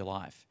facet of your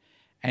life.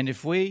 And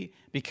if we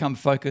become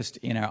focused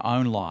in our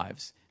own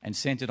lives and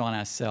centered on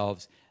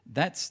ourselves,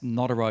 that's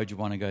not a road you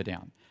want to go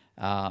down.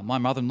 My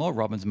mother-in-law,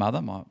 Robin's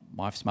mother, my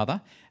wife's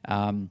mother,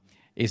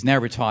 is now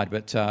retired,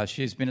 but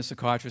she's been a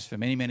psychiatrist for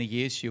many, many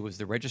years. She was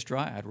the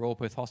registrar at Royal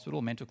Perth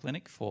Hospital Mental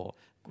Clinic for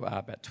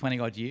about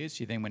 20-odd years.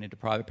 She then went into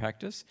private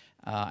practice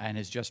and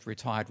has just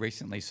retired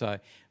recently. So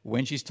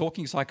when she's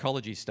talking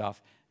psychology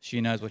stuff, she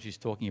knows what she's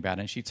talking about.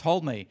 And she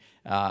told me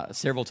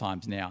several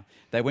times now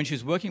that when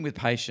she's working with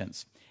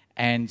patients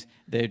and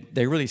they're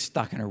really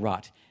stuck in a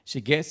rut, she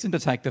gets them to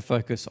take the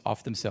focus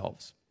off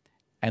themselves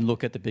and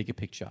look at the bigger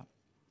picture.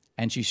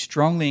 And she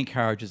strongly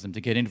encourages them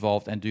to get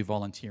involved and do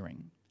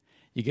volunteering.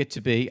 You get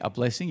to be a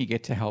blessing, you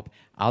get to help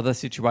other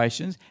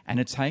situations, and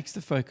it takes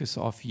the focus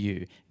off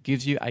you,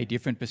 gives you a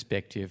different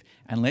perspective,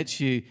 and lets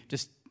you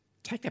just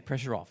take that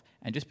pressure off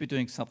and just be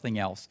doing something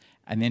else,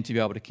 and then to be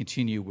able to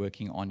continue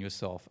working on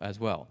yourself as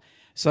well.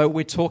 So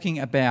we're talking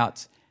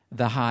about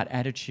the heart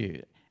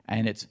attitude,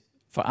 and it's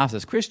for us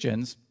as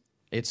Christians,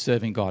 it's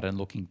serving God and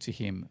looking to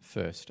him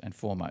first and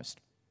foremost.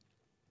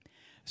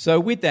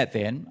 So with that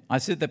then, I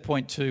said that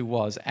point 2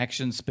 was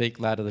actions speak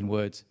louder than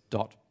words,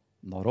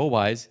 not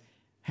always.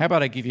 How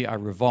about I give you a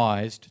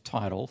revised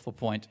title for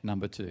point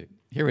number 2?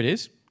 Here it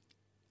is.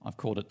 I've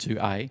called it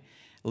 2A.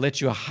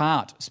 Let your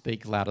heart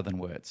speak louder than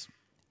words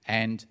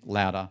and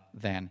louder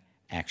than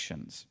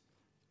actions.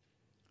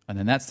 And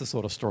then that's the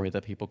sort of story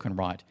that people can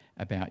write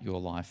about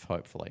your life,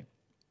 hopefully.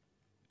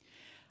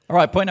 All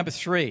right, point number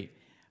 3.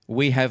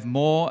 We have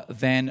more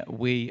than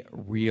we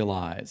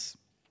realise.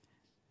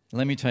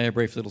 Let me tell you a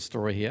brief little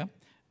story here.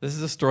 This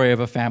is a story of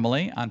a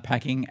family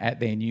unpacking at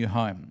their new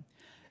home.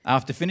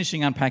 After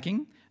finishing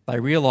unpacking, they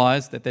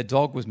realised that their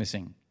dog was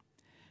missing.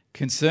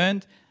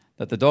 Concerned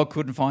that the dog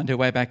couldn't find her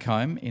way back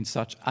home in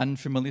such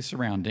unfamiliar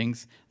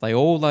surroundings, they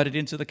all loaded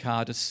into the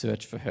car to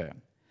search for her.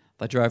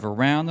 They drove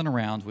around and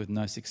around with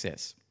no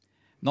success.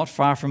 Not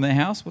far from their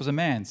house was a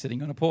man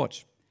sitting on a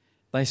porch.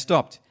 They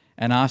stopped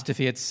and asked if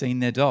he had seen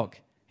their dog.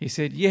 He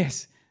said,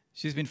 "Yes,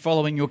 she's been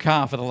following your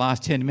car for the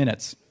last 10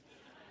 minutes.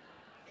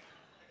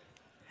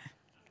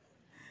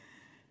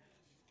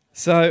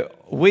 So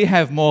we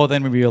have more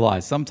than we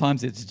realise.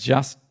 Sometimes it's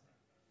just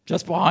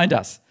behind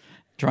us,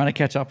 trying to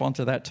catch up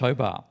onto that tow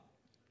bar.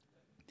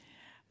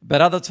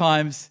 But other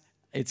times,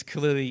 it's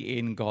clearly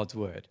in God's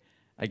word.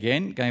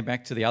 Again, going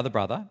back to the other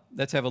brother,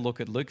 let's have a look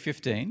at Luke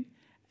 15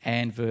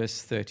 and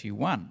verse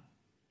 31.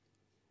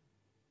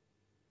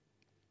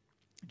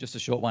 Just a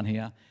short one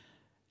here.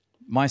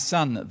 My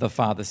son, the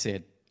father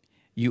said,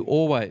 you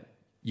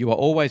are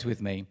always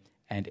with me,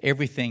 and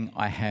everything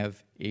I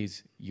have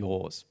is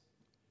yours.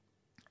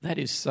 That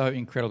is so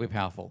incredibly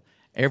powerful.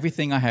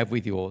 Everything I have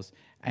with yours,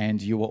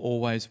 and you are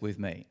always with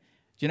me.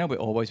 Do you know we're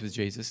always with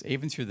Jesus?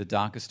 Even through the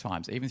darkest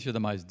times, even through the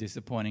most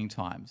disappointing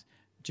times,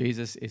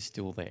 Jesus is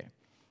still there.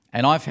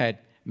 And I've had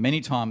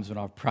many times when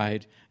I've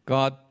prayed,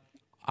 God,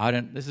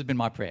 this has been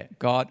my prayer.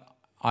 God,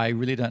 I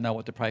really don't know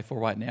what to pray for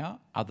right now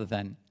other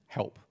than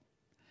help.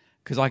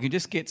 Because I can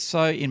just get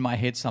so in my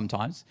head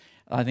sometimes.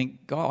 I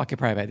think, God, I could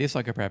pray about this,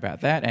 I could pray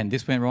about that, and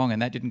this went wrong,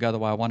 and that didn't go the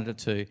way I wanted it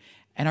to.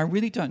 And I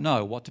really don't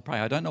know what to pray.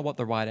 I don't know what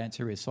the right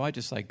answer is. So I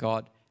just say,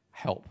 God,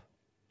 help.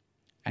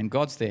 And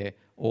God's there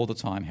all the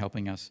time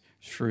helping us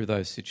through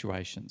those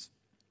situations.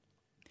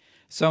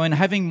 So in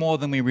having more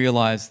than we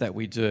realise that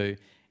we do,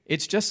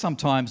 it's just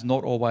sometimes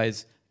not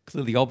always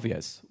clearly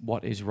obvious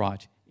what is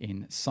right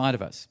inside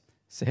of us.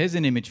 So here's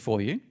an image for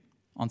you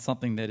on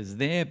something that is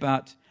there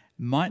but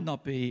might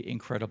not be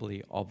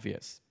incredibly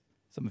obvious.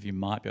 Some of you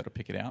might be able to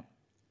pick it out.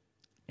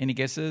 Any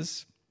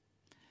guesses?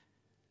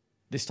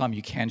 This time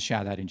you can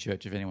shout out in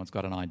church if anyone's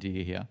got an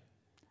idea here.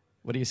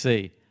 What do you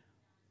see?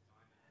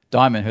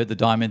 Diamond. Heard the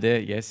diamond there?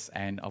 Yes.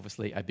 And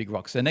obviously a big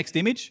rock. So next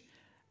image.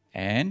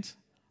 And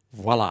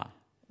voila.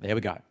 There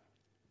we go.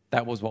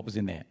 That was what was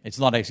in there. It's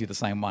not actually the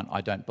same one,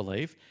 I don't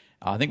believe.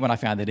 I think when I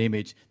found that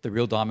image, the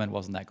real diamond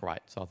wasn't that great.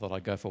 So I thought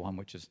I'd go for one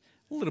which is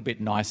a little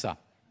bit nicer.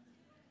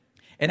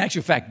 In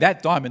actual fact,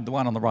 that diamond, the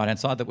one on the right-hand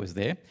side that was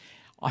there,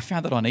 I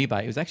found it on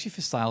eBay. It was actually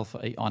for sale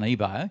on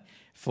eBay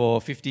for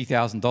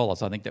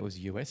 $50,000. I think that was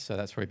US, so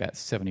that's probably about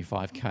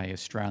 75K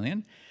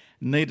Australian.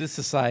 Needless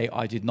to say,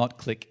 I did not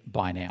click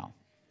buy now.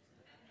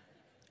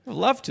 I'd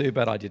love to,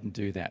 but I didn't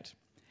do that.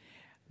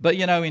 But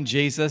you know, in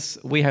Jesus,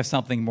 we have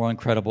something more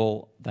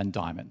incredible than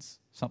diamonds,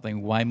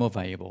 something way more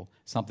valuable,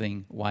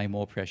 something way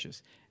more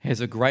precious.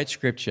 Here's a great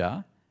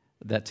scripture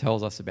that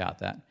tells us about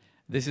that.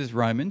 This is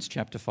Romans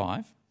chapter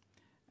 5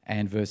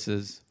 and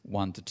verses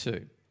 1 to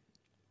 2.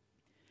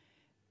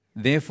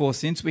 Therefore,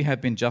 since we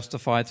have been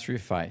justified through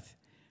faith,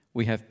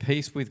 we have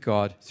peace with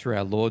God through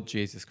our Lord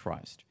Jesus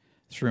Christ,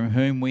 through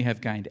whom we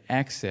have gained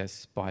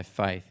access by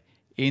faith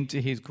into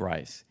his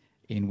grace,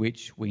 in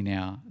which we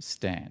now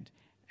stand,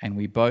 and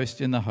we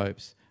boast in the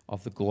hopes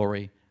of the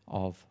glory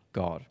of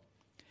God.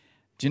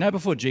 Do you know,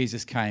 before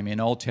Jesus came in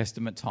Old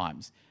Testament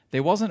times,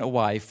 there wasn't a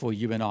way for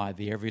you and I,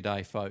 the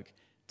everyday folk,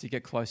 to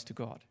get close to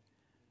God.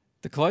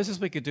 The closest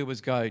we could do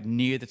was go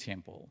near the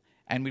temple,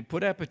 and we'd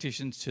put our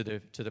petitions to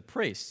the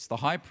priests, the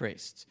high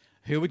priests,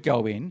 who would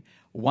go in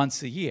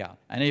once a year.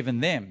 And even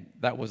them,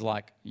 that was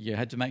like, you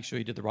had to make sure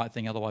you did the right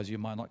thing, otherwise you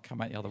might not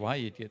come out the other way.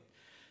 You'd get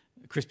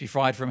crispy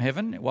fried from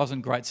heaven. It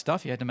wasn't great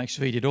stuff. You had to make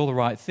sure you did all the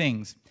right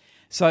things.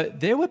 So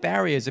there were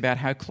barriers about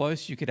how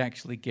close you could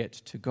actually get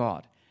to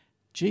God.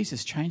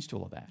 Jesus changed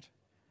all of that.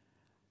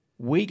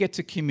 We get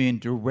to commune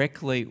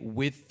directly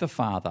with the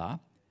Father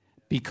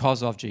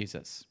because of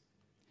Jesus,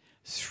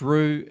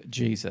 through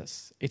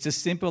Jesus. It's as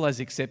simple as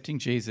accepting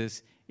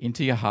Jesus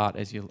into your heart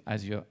as your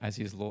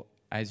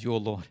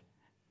Lord.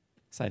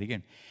 Say it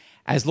again.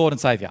 As Lord and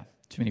Saviour.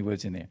 Too many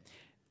words in there.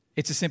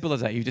 It's as simple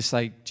as that. You just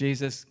say,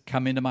 Jesus,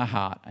 come into my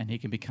heart, and he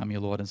can become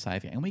your Lord and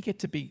Saviour. And we get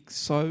to be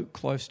so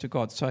close to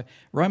God. So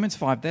Romans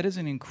 5, that is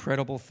an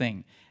incredible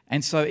thing.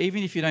 And so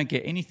even if you don't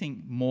get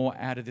anything more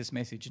out of this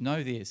message,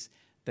 know this,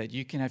 that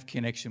you can have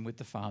connection with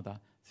the Father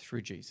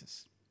through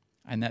Jesus.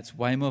 And that's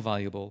way more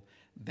valuable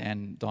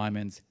than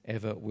diamonds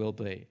ever will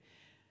be.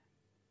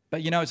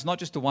 But you know, it's not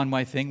just a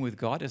one-way thing with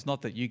God. It's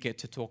not that you get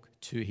to talk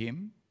to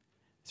him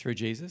through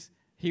Jesus.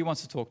 He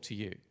wants to talk to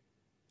you,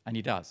 and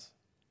he does.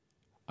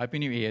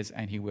 Open your ears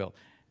and he will.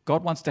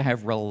 God wants to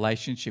have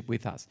relationship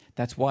with us.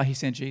 That's why he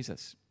sent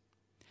Jesus.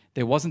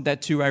 There wasn't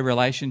that two-way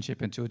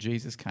relationship until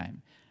Jesus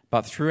came.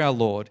 But through our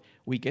Lord,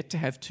 we get to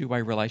have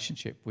two-way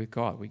relationship with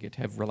God. We get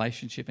to have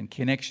relationship and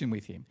connection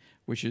with him,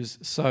 which is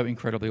so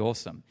incredibly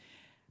awesome.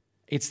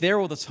 It's there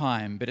all the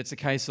time, but it's a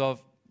case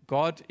of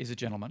God is a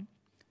gentleman,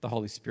 the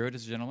Holy Spirit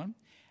is a gentleman,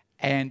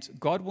 and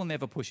God will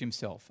never push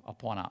himself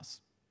upon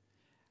us.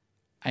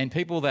 And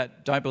people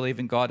that don't believe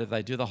in God, if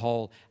they do the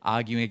whole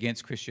arguing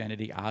against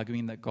Christianity,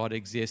 arguing that God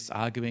exists,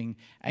 arguing,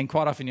 and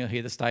quite often you'll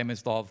hear the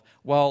statements of,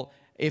 well,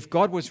 if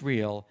God was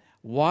real,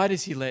 why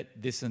does he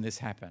let this and this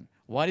happen?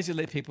 Why does he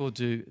let people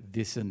do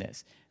this and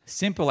this?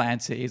 Simple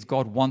answer is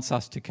God wants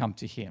us to come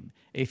to him.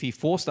 If he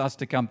forced us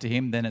to come to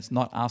him, then it's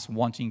not us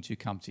wanting to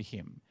come to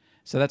him.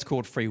 So that's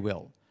called free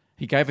will.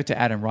 He gave it to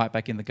Adam right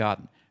back in the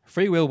garden.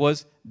 Free will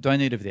was, don't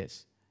eat of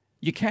this.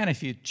 You can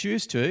if you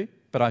choose to,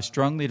 but I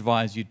strongly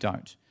advise you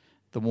don't.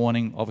 The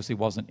warning obviously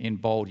wasn't in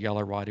bold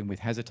yellow writing with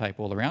hesitate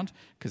all around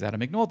because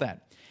Adam ignored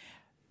that.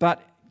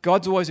 But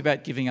God's always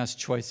about giving us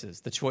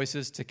choices, the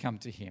choices to come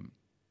to him.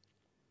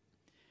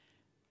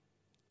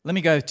 Let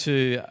me go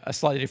to a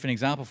slightly different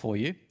example for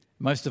you.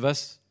 Most of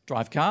us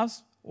drive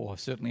cars, or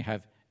certainly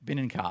have been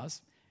in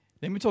cars.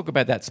 Then we talk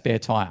about that spare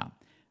tyre.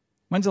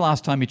 When's the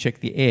last time you checked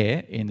the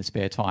air in the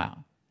spare tyre?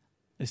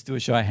 Let's do a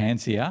show of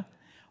hands here.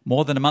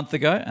 More than a month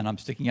ago, and I'm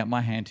sticking up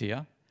my hand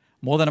here,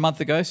 more than a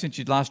month ago since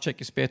you'd last checked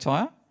your spare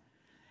tyre?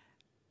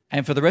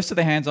 And for the rest of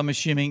the hands, I'm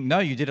assuming, no,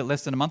 you did it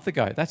less than a month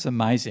ago. That's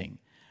amazing.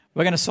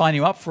 We're going to sign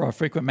you up for a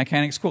frequent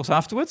mechanics course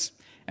afterwards,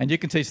 and you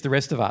can teach the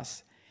rest of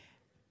us.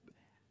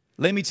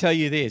 Let me tell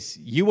you this.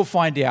 You will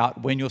find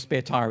out when your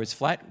spare tyre is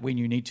flat, when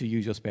you need to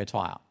use your spare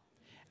tyre.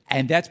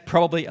 And that's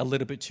probably a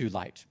little bit too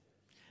late.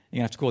 You're going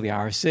to have to call the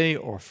RSC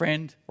or a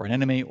friend or an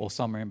enemy or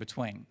somewhere in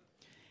between.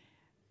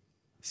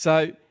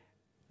 So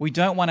we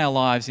don't want our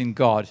lives in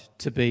God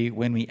to be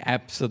when we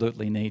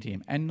absolutely need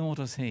him, and nor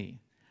does he.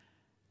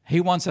 He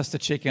wants us to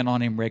check in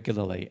on him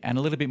regularly and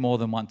a little bit more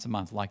than once a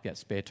month, like that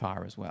spare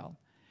tyre as well.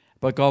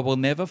 But God will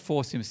never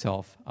force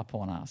himself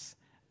upon us,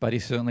 but he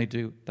certainly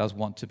does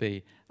want to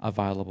be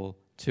available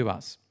to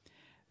us.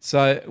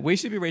 So we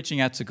should be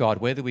reaching out to God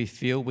whether we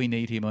feel we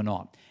need him or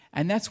not.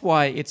 And that's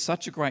why it's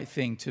such a great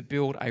thing to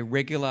build a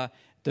regular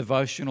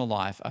devotional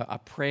life, a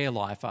prayer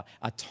life,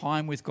 a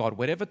time with God,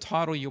 whatever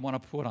title you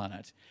want to put on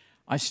it.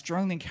 I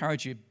strongly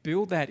encourage you,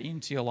 build that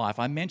into your life.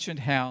 I mentioned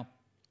how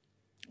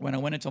when I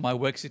went into my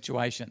work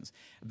situations,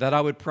 that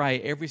I would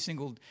pray every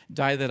single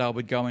day that I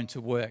would go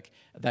into work,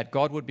 that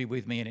God would be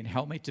with me and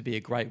help me to be a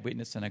great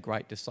witness and a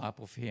great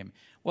disciple for him.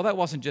 Well, that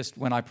wasn't just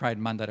when I prayed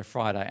Monday to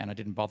Friday and I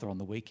didn't bother on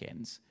the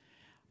weekends.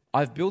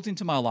 I've built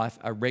into my life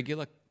a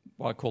regular,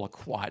 what I call a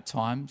quiet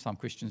time. Some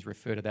Christians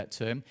refer to that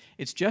term.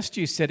 It's just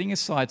you setting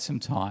aside some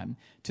time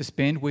to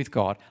spend with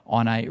God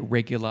on a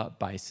regular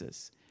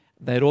basis.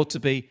 That ought to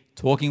be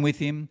talking with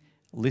him,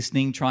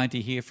 listening, trying to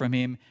hear from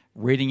him,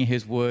 reading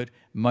his word,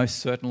 most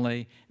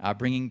certainly,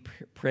 bringing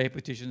prayer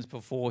petitions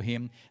before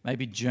him,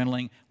 maybe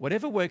journaling,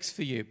 whatever works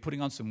for you,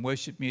 putting on some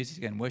worship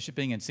music and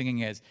worshiping and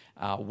singing as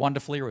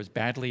wonderfully or as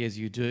badly as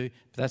you do,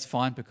 but that's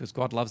fine because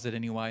God loves it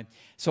anyway.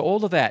 So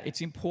all of that,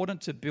 it's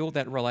important to build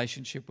that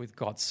relationship with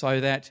God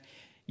so that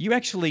you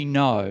actually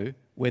know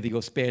whether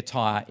your spare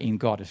tyre in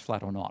God is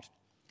flat or not.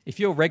 If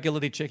you're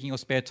regularly checking your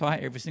spare tyre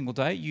every single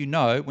day, you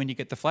know when you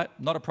get the flat,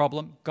 not a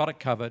problem, got it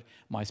covered.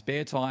 My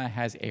spare tyre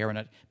has air in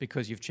it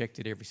because you've checked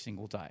it every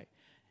single day.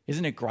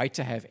 Isn't it great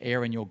to have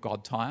air in your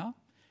God tyre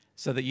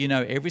so that you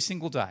know every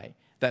single day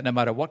that no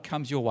matter what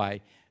comes your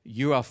way,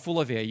 you are full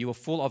of air, you are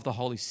full of the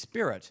Holy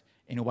Spirit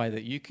in a way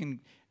that you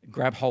can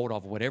grab hold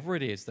of whatever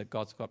it is that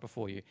God's got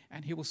before you,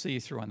 and he will see you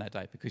through on that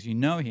day because you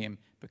know him,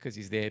 because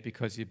he's there,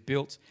 because you've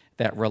built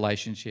that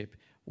relationship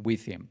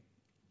with him.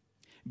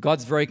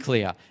 God's very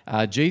clear.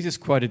 Jesus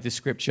quoted this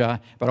scripture,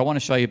 but I want to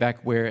show you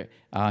back where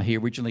he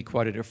originally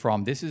quoted it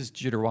from. This is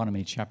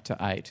Deuteronomy chapter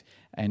 8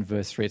 and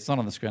verse 3. It's not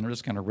on the screen, I'm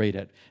just going to read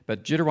it.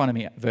 But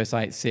Deuteronomy verse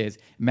 8 says,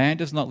 "Man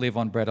does not live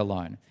on bread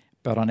alone,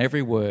 but on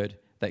every word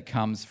that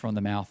comes from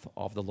the mouth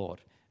of the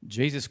Lord."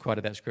 Jesus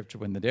quoted that scripture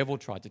when the devil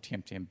tried to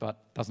tempt him,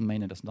 but doesn't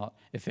mean that it's not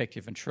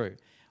effective and true.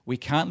 We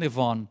can't live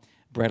on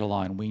bread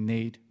alone. We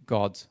need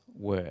God's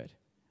word.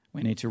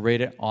 We need to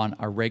read it on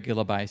a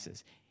regular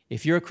basis.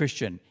 If you're a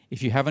Christian,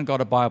 if you haven't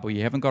got a Bible,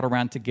 you haven't got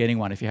around to getting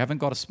one, if you haven't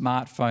got a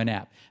smartphone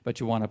app,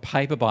 but you want a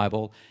paper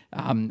Bible,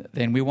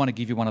 then we want to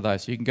give you one of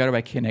those. So you can go to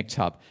our Connect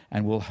Hub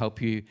and we'll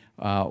help you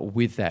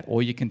with that.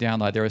 Or you can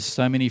download. There are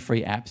so many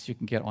free apps you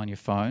can get on your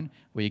phone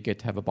where you get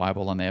to have a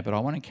Bible on there. But I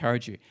want to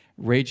encourage you,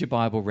 read your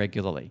Bible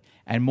regularly.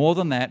 And more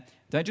than that,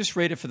 don't just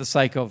read it for the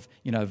sake of,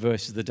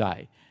 verses of the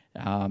day.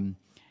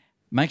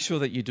 Make sure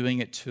that you're doing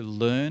it to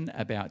learn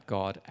about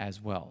God as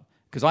well.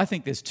 Because I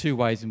think there's two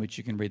ways in which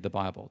you can read the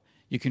Bible.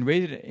 You can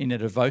read it in a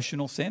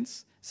devotional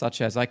sense,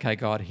 such as, okay,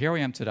 God, here I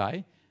am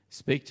today.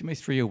 Speak to me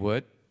through your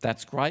word.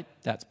 That's great.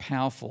 That's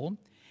powerful.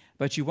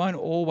 But you won't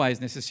always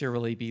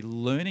necessarily be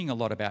learning a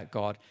lot about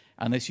God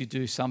unless you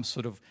do some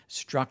sort of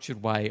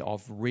structured way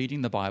of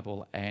reading the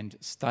Bible and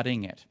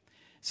studying it.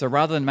 So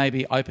rather than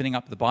maybe opening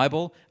up the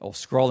Bible or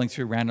scrolling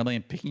through randomly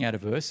and picking out a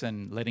verse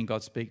and letting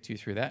God speak to you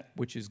through that,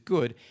 which is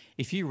good,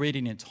 if you read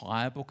an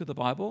entire book of the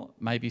Bible,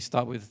 maybe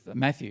start with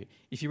Matthew.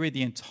 If you read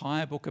the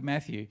entire book of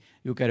Matthew,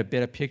 you'll get a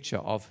better picture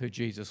of who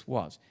Jesus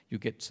was. You'll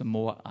get some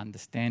more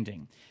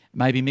understanding.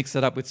 Maybe mix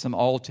it up with some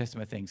Old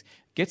Testament things.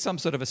 Get some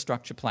sort of a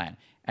structure plan.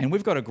 And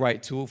we've got a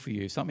great tool for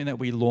you, something that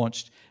we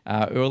launched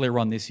earlier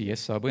on this year.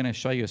 So we're going to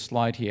show you a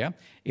slide here.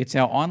 It's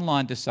our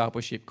online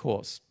discipleship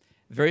course.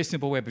 Very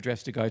simple web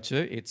address to go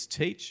to. It's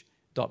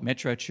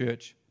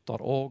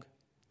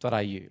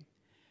teach.metrochurch.org.au.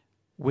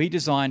 We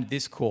designed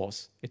this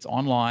course. It's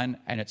online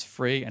and it's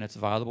free and it's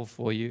available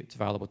for you. It's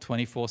available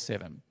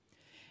 24/7.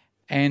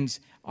 And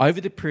over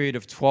the period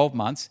of 12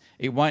 months,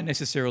 it won't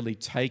necessarily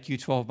take you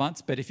 12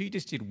 months, but if you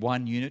just did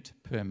 1 unit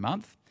per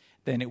month,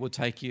 then it will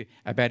take you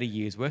about a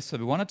year's worth. So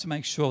we wanted to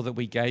make sure that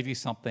we gave you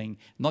something,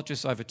 not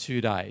just over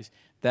 2 days,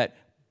 that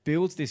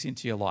builds this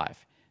into your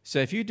life. So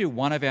if you do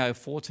one of our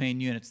 14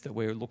 units that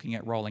we're looking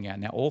at rolling out,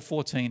 now all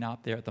 14 are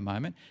up there at the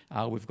moment.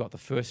 We've got the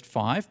first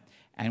 5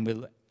 and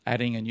we're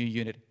adding a new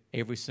unit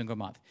every single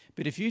month.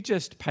 But if you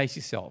just pace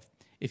yourself,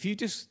 if you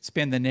just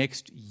spend the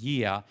next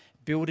year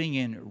building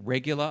in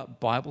regular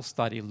Bible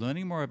study,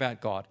 learning more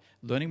about God,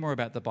 learning more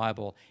about the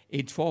Bible,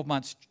 in 12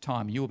 months'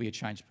 time you will be a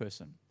changed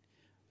person.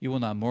 You will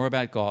know more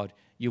about God.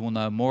 You will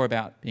know more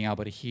about being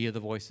able to hear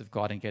the voice of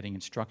God and getting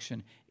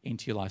instruction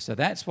into your life. So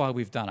that's why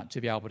we've done it, to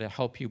be able to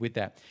help you with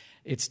that.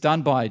 It's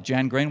done by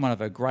Jan Green, one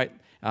of our great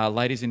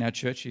ladies in our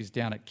church. She's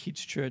down at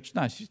Kids Church.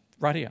 No, she's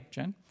right here,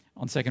 Jan,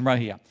 on second row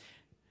here.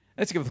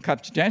 Let's give a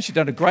clap to Jan. She's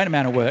done a great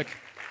amount of work.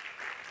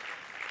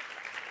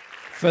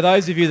 For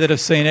those of you that have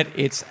seen it,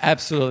 it's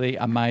absolutely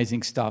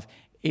amazing stuff.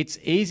 It's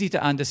easy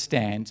to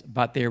understand,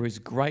 but there is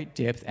great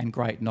depth and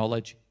great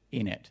knowledge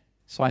in it.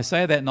 So I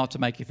say that not to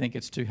make you think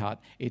it's too hard.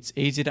 It's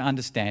easy to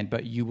understand,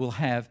 but you will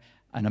have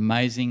an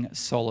amazing,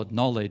 solid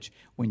knowledge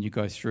when you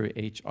go through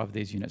each of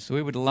these units. So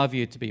we would love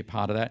you to be a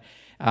part of that.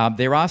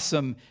 There are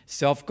some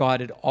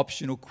self-guided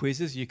optional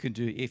quizzes you can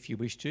do if you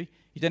wish to.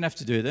 You don't have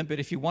to do them, but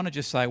if you want to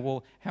just say,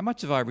 well, how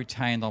much have I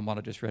retained on what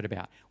I just read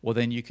about? Well,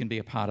 then you can be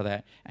a part of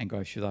that and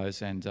go through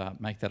those and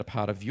make that a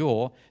part of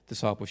your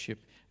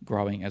discipleship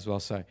growing as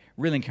well. So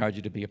really encourage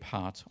you to be a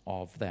part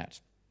of that.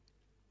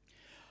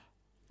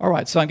 All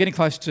right, so I'm getting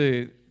close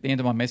to the end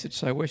of my message.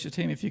 So worship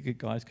team, if you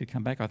guys could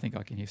come back. I think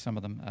I can hear some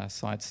of them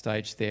side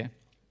stage there.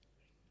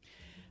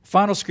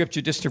 Final scripture,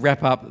 just to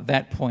wrap up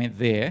that point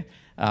there.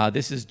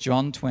 This is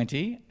John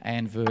 20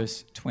 and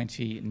verse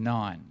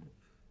 29.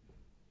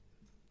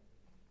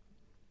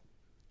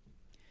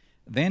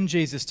 Then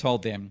Jesus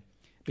told them,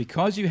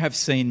 "Because you have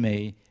seen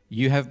me,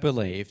 you have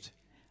believed.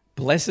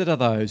 Blessed are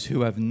those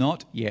who have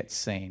not yet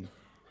seen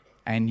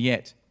and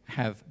yet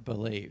have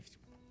believed."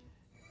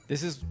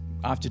 This is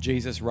after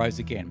Jesus rose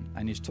again,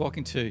 and he's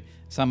talking to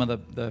some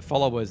of the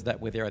followers that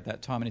were there at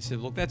that time, and he said,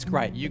 "Look, that's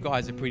great. You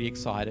guys are pretty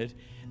excited,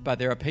 but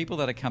there are people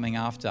that are coming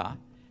after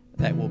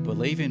that will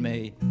believe in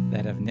me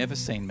that have never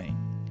seen me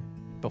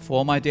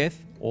before my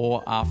death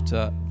or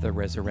after the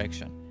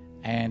resurrection."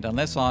 And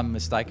unless I'm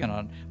mistaken,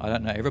 I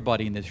don't know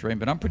everybody in this room,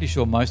 but I'm pretty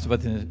sure most of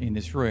us in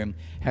this room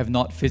have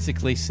not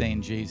physically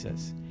seen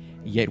Jesus,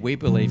 yet we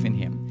believe in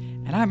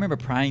him. And I remember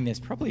praying this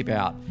probably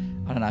about,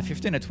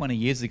 15 or 20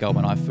 years ago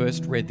when I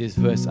first read this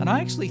verse, and I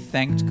actually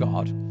thanked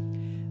God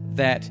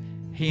that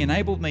he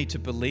enabled me to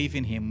believe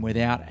in him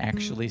without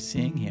actually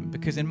seeing him.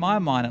 Because in my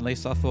mind, at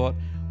least, I thought,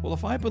 well,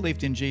 if I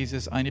believed in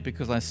Jesus only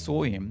because I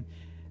saw him,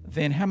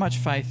 then how much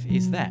faith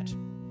is that?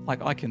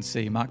 Like, I can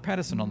see Mark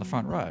Patterson on the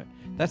front row.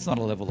 That's not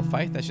a level of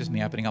faith. That's just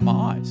me opening up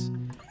my eyes.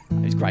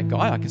 He's a great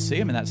guy. I can see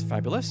him, and that's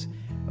fabulous.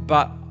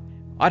 But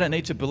I don't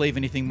need to believe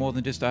anything more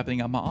than just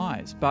opening up my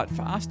eyes. But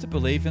for us to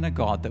believe in a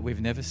God that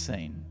we've never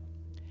seen,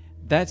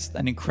 that's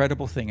an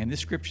incredible thing. And this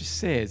scripture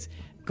says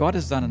God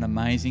has done an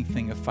amazing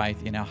thing of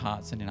faith in our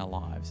hearts and in our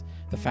lives.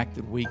 The fact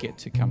that we get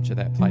to come to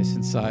that place.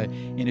 And so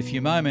in a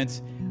few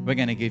moments, we're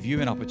going to give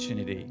you an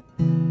opportunity,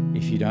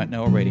 if you don't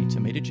know already, to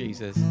meet a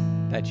Jesus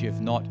that you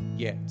have not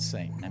yet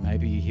seen. And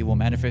maybe he will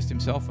manifest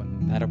himself,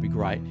 and that'll be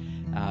great.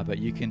 But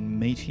you can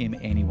meet him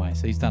anyway.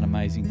 So he's done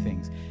amazing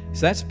things.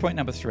 So that's point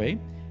number 3.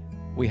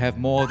 We have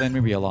more than we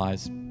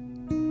realize.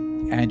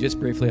 And just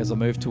briefly, as I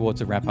move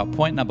towards a wrap-up,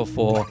 point number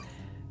 4,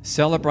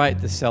 celebrate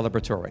the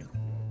celebratory.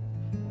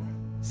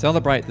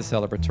 Celebrate the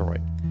celebratory.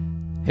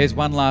 Here's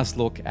one last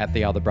look at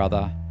the other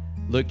brother.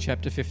 Luke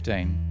chapter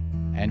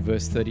 15 and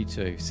verse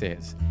 32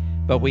 says,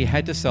 "But we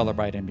had to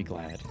celebrate and be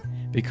glad,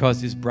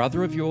 because this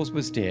brother of yours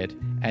was dead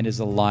and is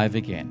alive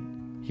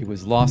again. He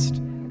was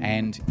lost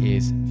and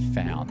is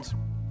found."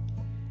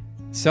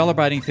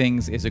 Celebrating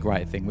things is a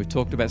great thing. We've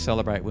talked about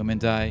Celebrate Women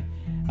Day.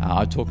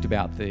 I talked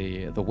about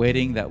the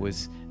wedding that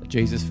was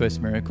Jesus'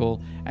 first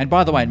miracle. And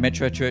by the way, in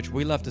Metro Church,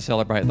 we love to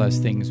celebrate those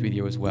things with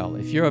you as well.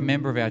 If you're a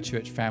member of our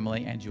church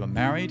family and you are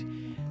married,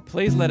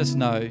 please let us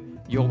know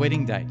your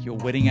wedding date, your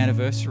wedding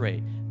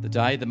anniversary, the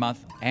day, the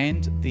month,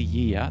 and the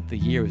year. The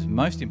year is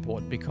most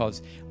important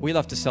because we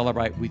love to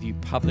celebrate with you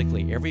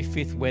publicly. Every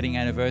 5th wedding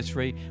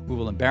anniversary, we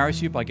will embarrass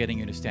you by getting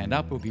you to stand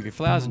up. We'll give you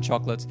flowers and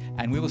chocolates,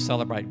 and we will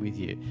celebrate with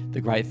you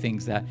the great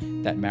things that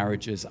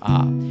marriages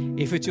are.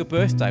 If it's your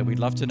birthday, we'd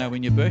love to know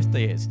when your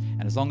birthday is.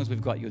 And as long as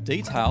we've got your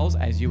details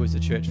as you as a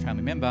church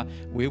family member,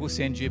 we will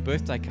send you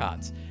birthday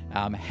cards.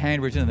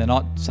 Handwritten, they're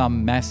not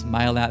some mass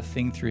mail-out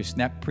thing through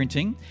snap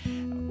printing.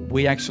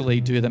 We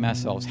actually do them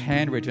ourselves,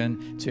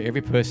 handwritten to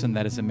every person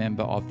that is a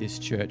member of this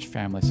church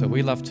family. So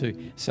we love to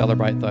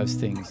celebrate those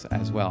things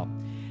as well.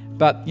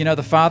 But,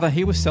 the Father,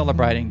 he was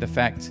celebrating the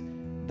fact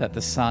that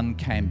the Son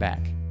came back.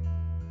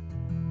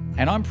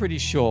 And I'm pretty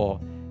sure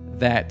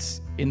that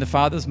in the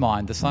Father's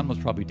mind, the Son was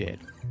probably dead.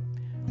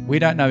 We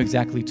don't know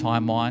exactly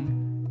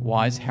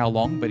timeline-wise how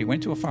long, but he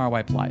went to a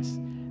faraway place.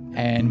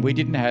 And we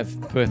didn't have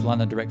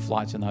Perth-London direct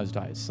flights in those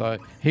days. So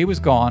he was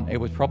gone.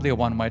 It was probably a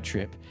one-way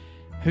trip.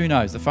 Who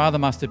knows? The Father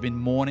must have been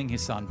mourning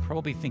his Son,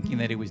 probably thinking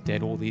that he was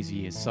dead all these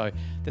years. So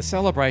the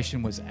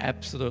celebration was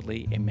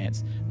absolutely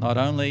immense. Not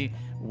only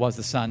was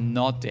the Son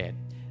not dead,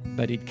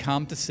 but he'd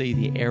come to see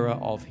the error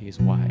of his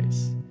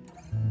ways.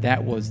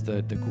 That was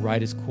the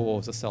greatest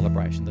cause of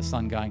celebration. The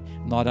Son going,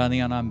 not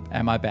only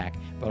am I back,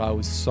 but I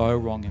was so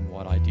wrong in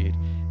what I did,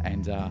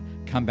 and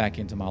come back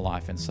into my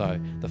life. And so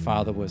the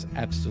Father was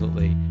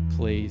absolutely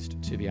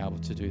pleased to be able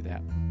to do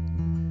that.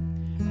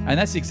 And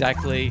that's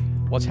exactly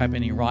what's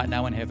happening right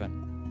now in heaven.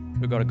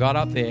 We've got a God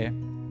up there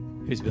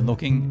who's been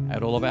looking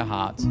at all of our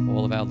hearts,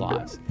 all of our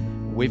lives.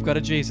 We've got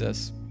a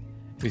Jesus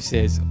who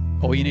says,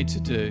 all you need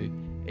to do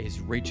is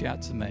reach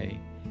out to me,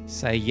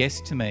 say yes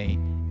to me,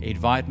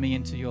 invite me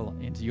into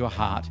your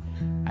heart,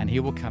 and he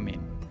will come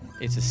in.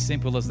 It's as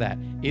simple as that.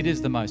 It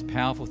is the most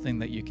powerful thing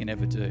that you can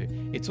ever do.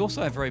 It's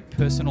also a very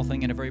personal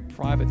thing and a very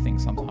private thing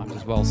sometimes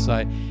as well. So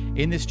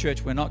in this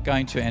church, we're not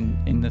going to,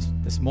 and in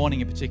this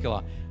morning in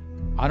particular,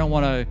 I don't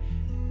want to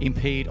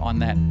impede on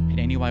that in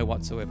any way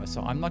whatsoever.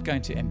 So I'm not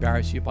going to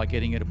embarrass you by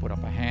getting you to put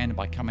up a hand,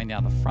 by coming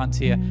down the front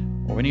here,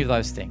 or any of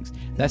those things.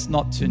 That's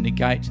not to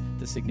negate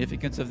the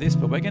significance of this,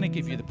 but we're going to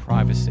give you the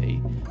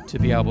privacy to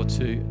be able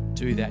to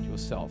do that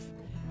yourself.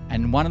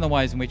 And one of the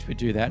ways in which we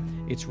do that,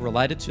 it's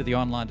related to the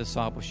online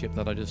discipleship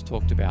that I just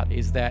talked about,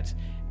 is that,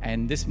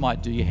 and this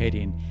might do your head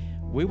in,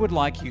 we would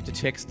like you to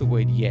text the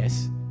word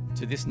yes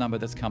to this number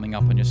that's coming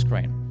up on your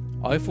screen,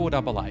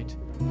 0488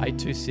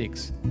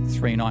 826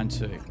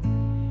 392.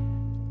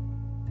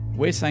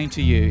 We're saying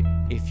to you,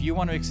 if you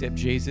want to accept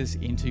Jesus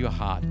into your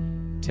heart,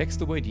 text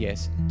the word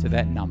yes to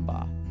that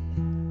number.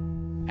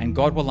 And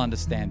God will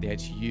understand that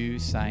it's you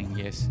saying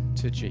yes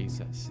to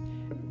Jesus.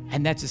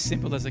 And that's as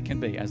simple as it can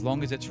be, as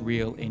long as it's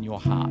real in your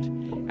heart.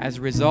 As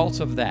a result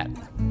of that,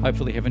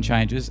 hopefully heaven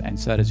changes, and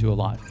so does your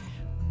life.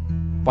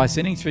 By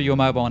sending through your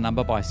mobile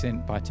number, by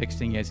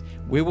texting yes,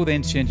 we will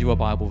then send you a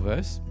Bible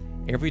verse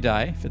every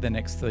day for the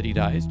next 30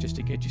 days, just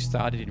to get you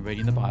started in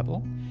reading the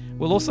Bible.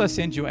 We'll also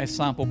send you a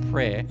sample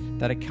prayer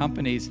that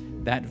accompanies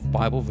that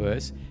Bible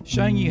verse,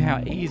 showing you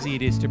how easy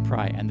it is to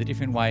pray and the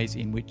different ways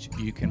in which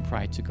you can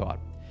pray to God.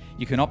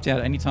 You can opt out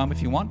at any time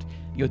if you want.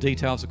 Your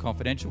details are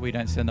confidential. We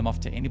don't send them off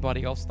to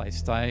anybody else. They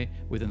stay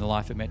within the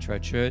life of Metro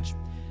Church.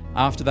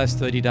 After those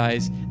 30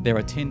 days, there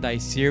are 10-day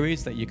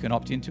series that you can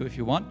opt into if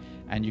you want,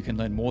 and you can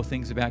learn more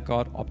things about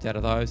God. Opt out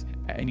of those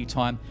at any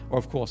time, or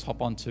of course,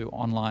 hop onto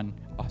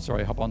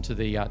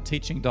the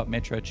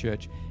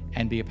teaching.metrochurch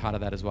and be a part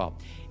of that as well.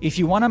 If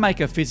you want to make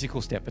a physical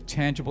step, a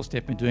tangible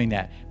step in doing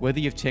that, whether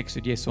you've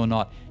texted yes or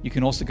not, you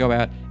can also go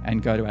out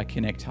and go to our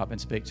Connect Hub and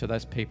speak to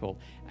those people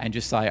and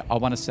just say, I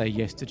want to say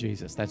yes to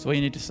Jesus. That's all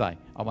you need to say.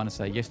 I want to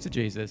say yes to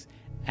Jesus,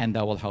 and they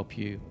will help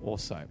you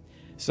also.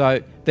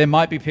 So there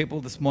might be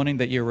people this morning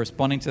that you're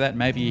responding to that.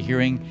 Maybe you're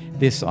hearing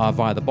this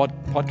via the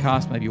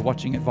podcast, maybe you're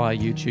watching it via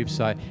YouTube.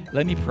 So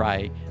let me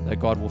pray that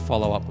God will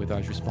follow up with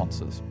those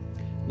responses.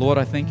 Lord,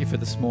 I thank you for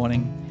this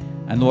morning.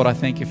 And Lord, I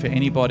thank you for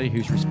anybody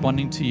who's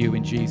responding to you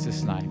in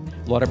Jesus' name.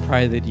 Lord, I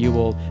pray that you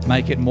will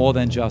make it more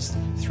than just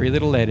 3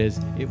 little letters.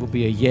 It will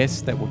be a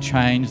yes that will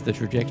change the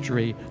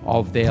trajectory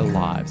of their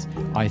lives.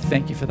 I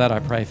thank you for that. I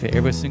pray for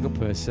every single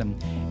person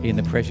in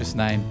the precious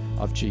name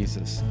of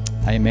Jesus.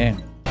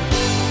 Amen.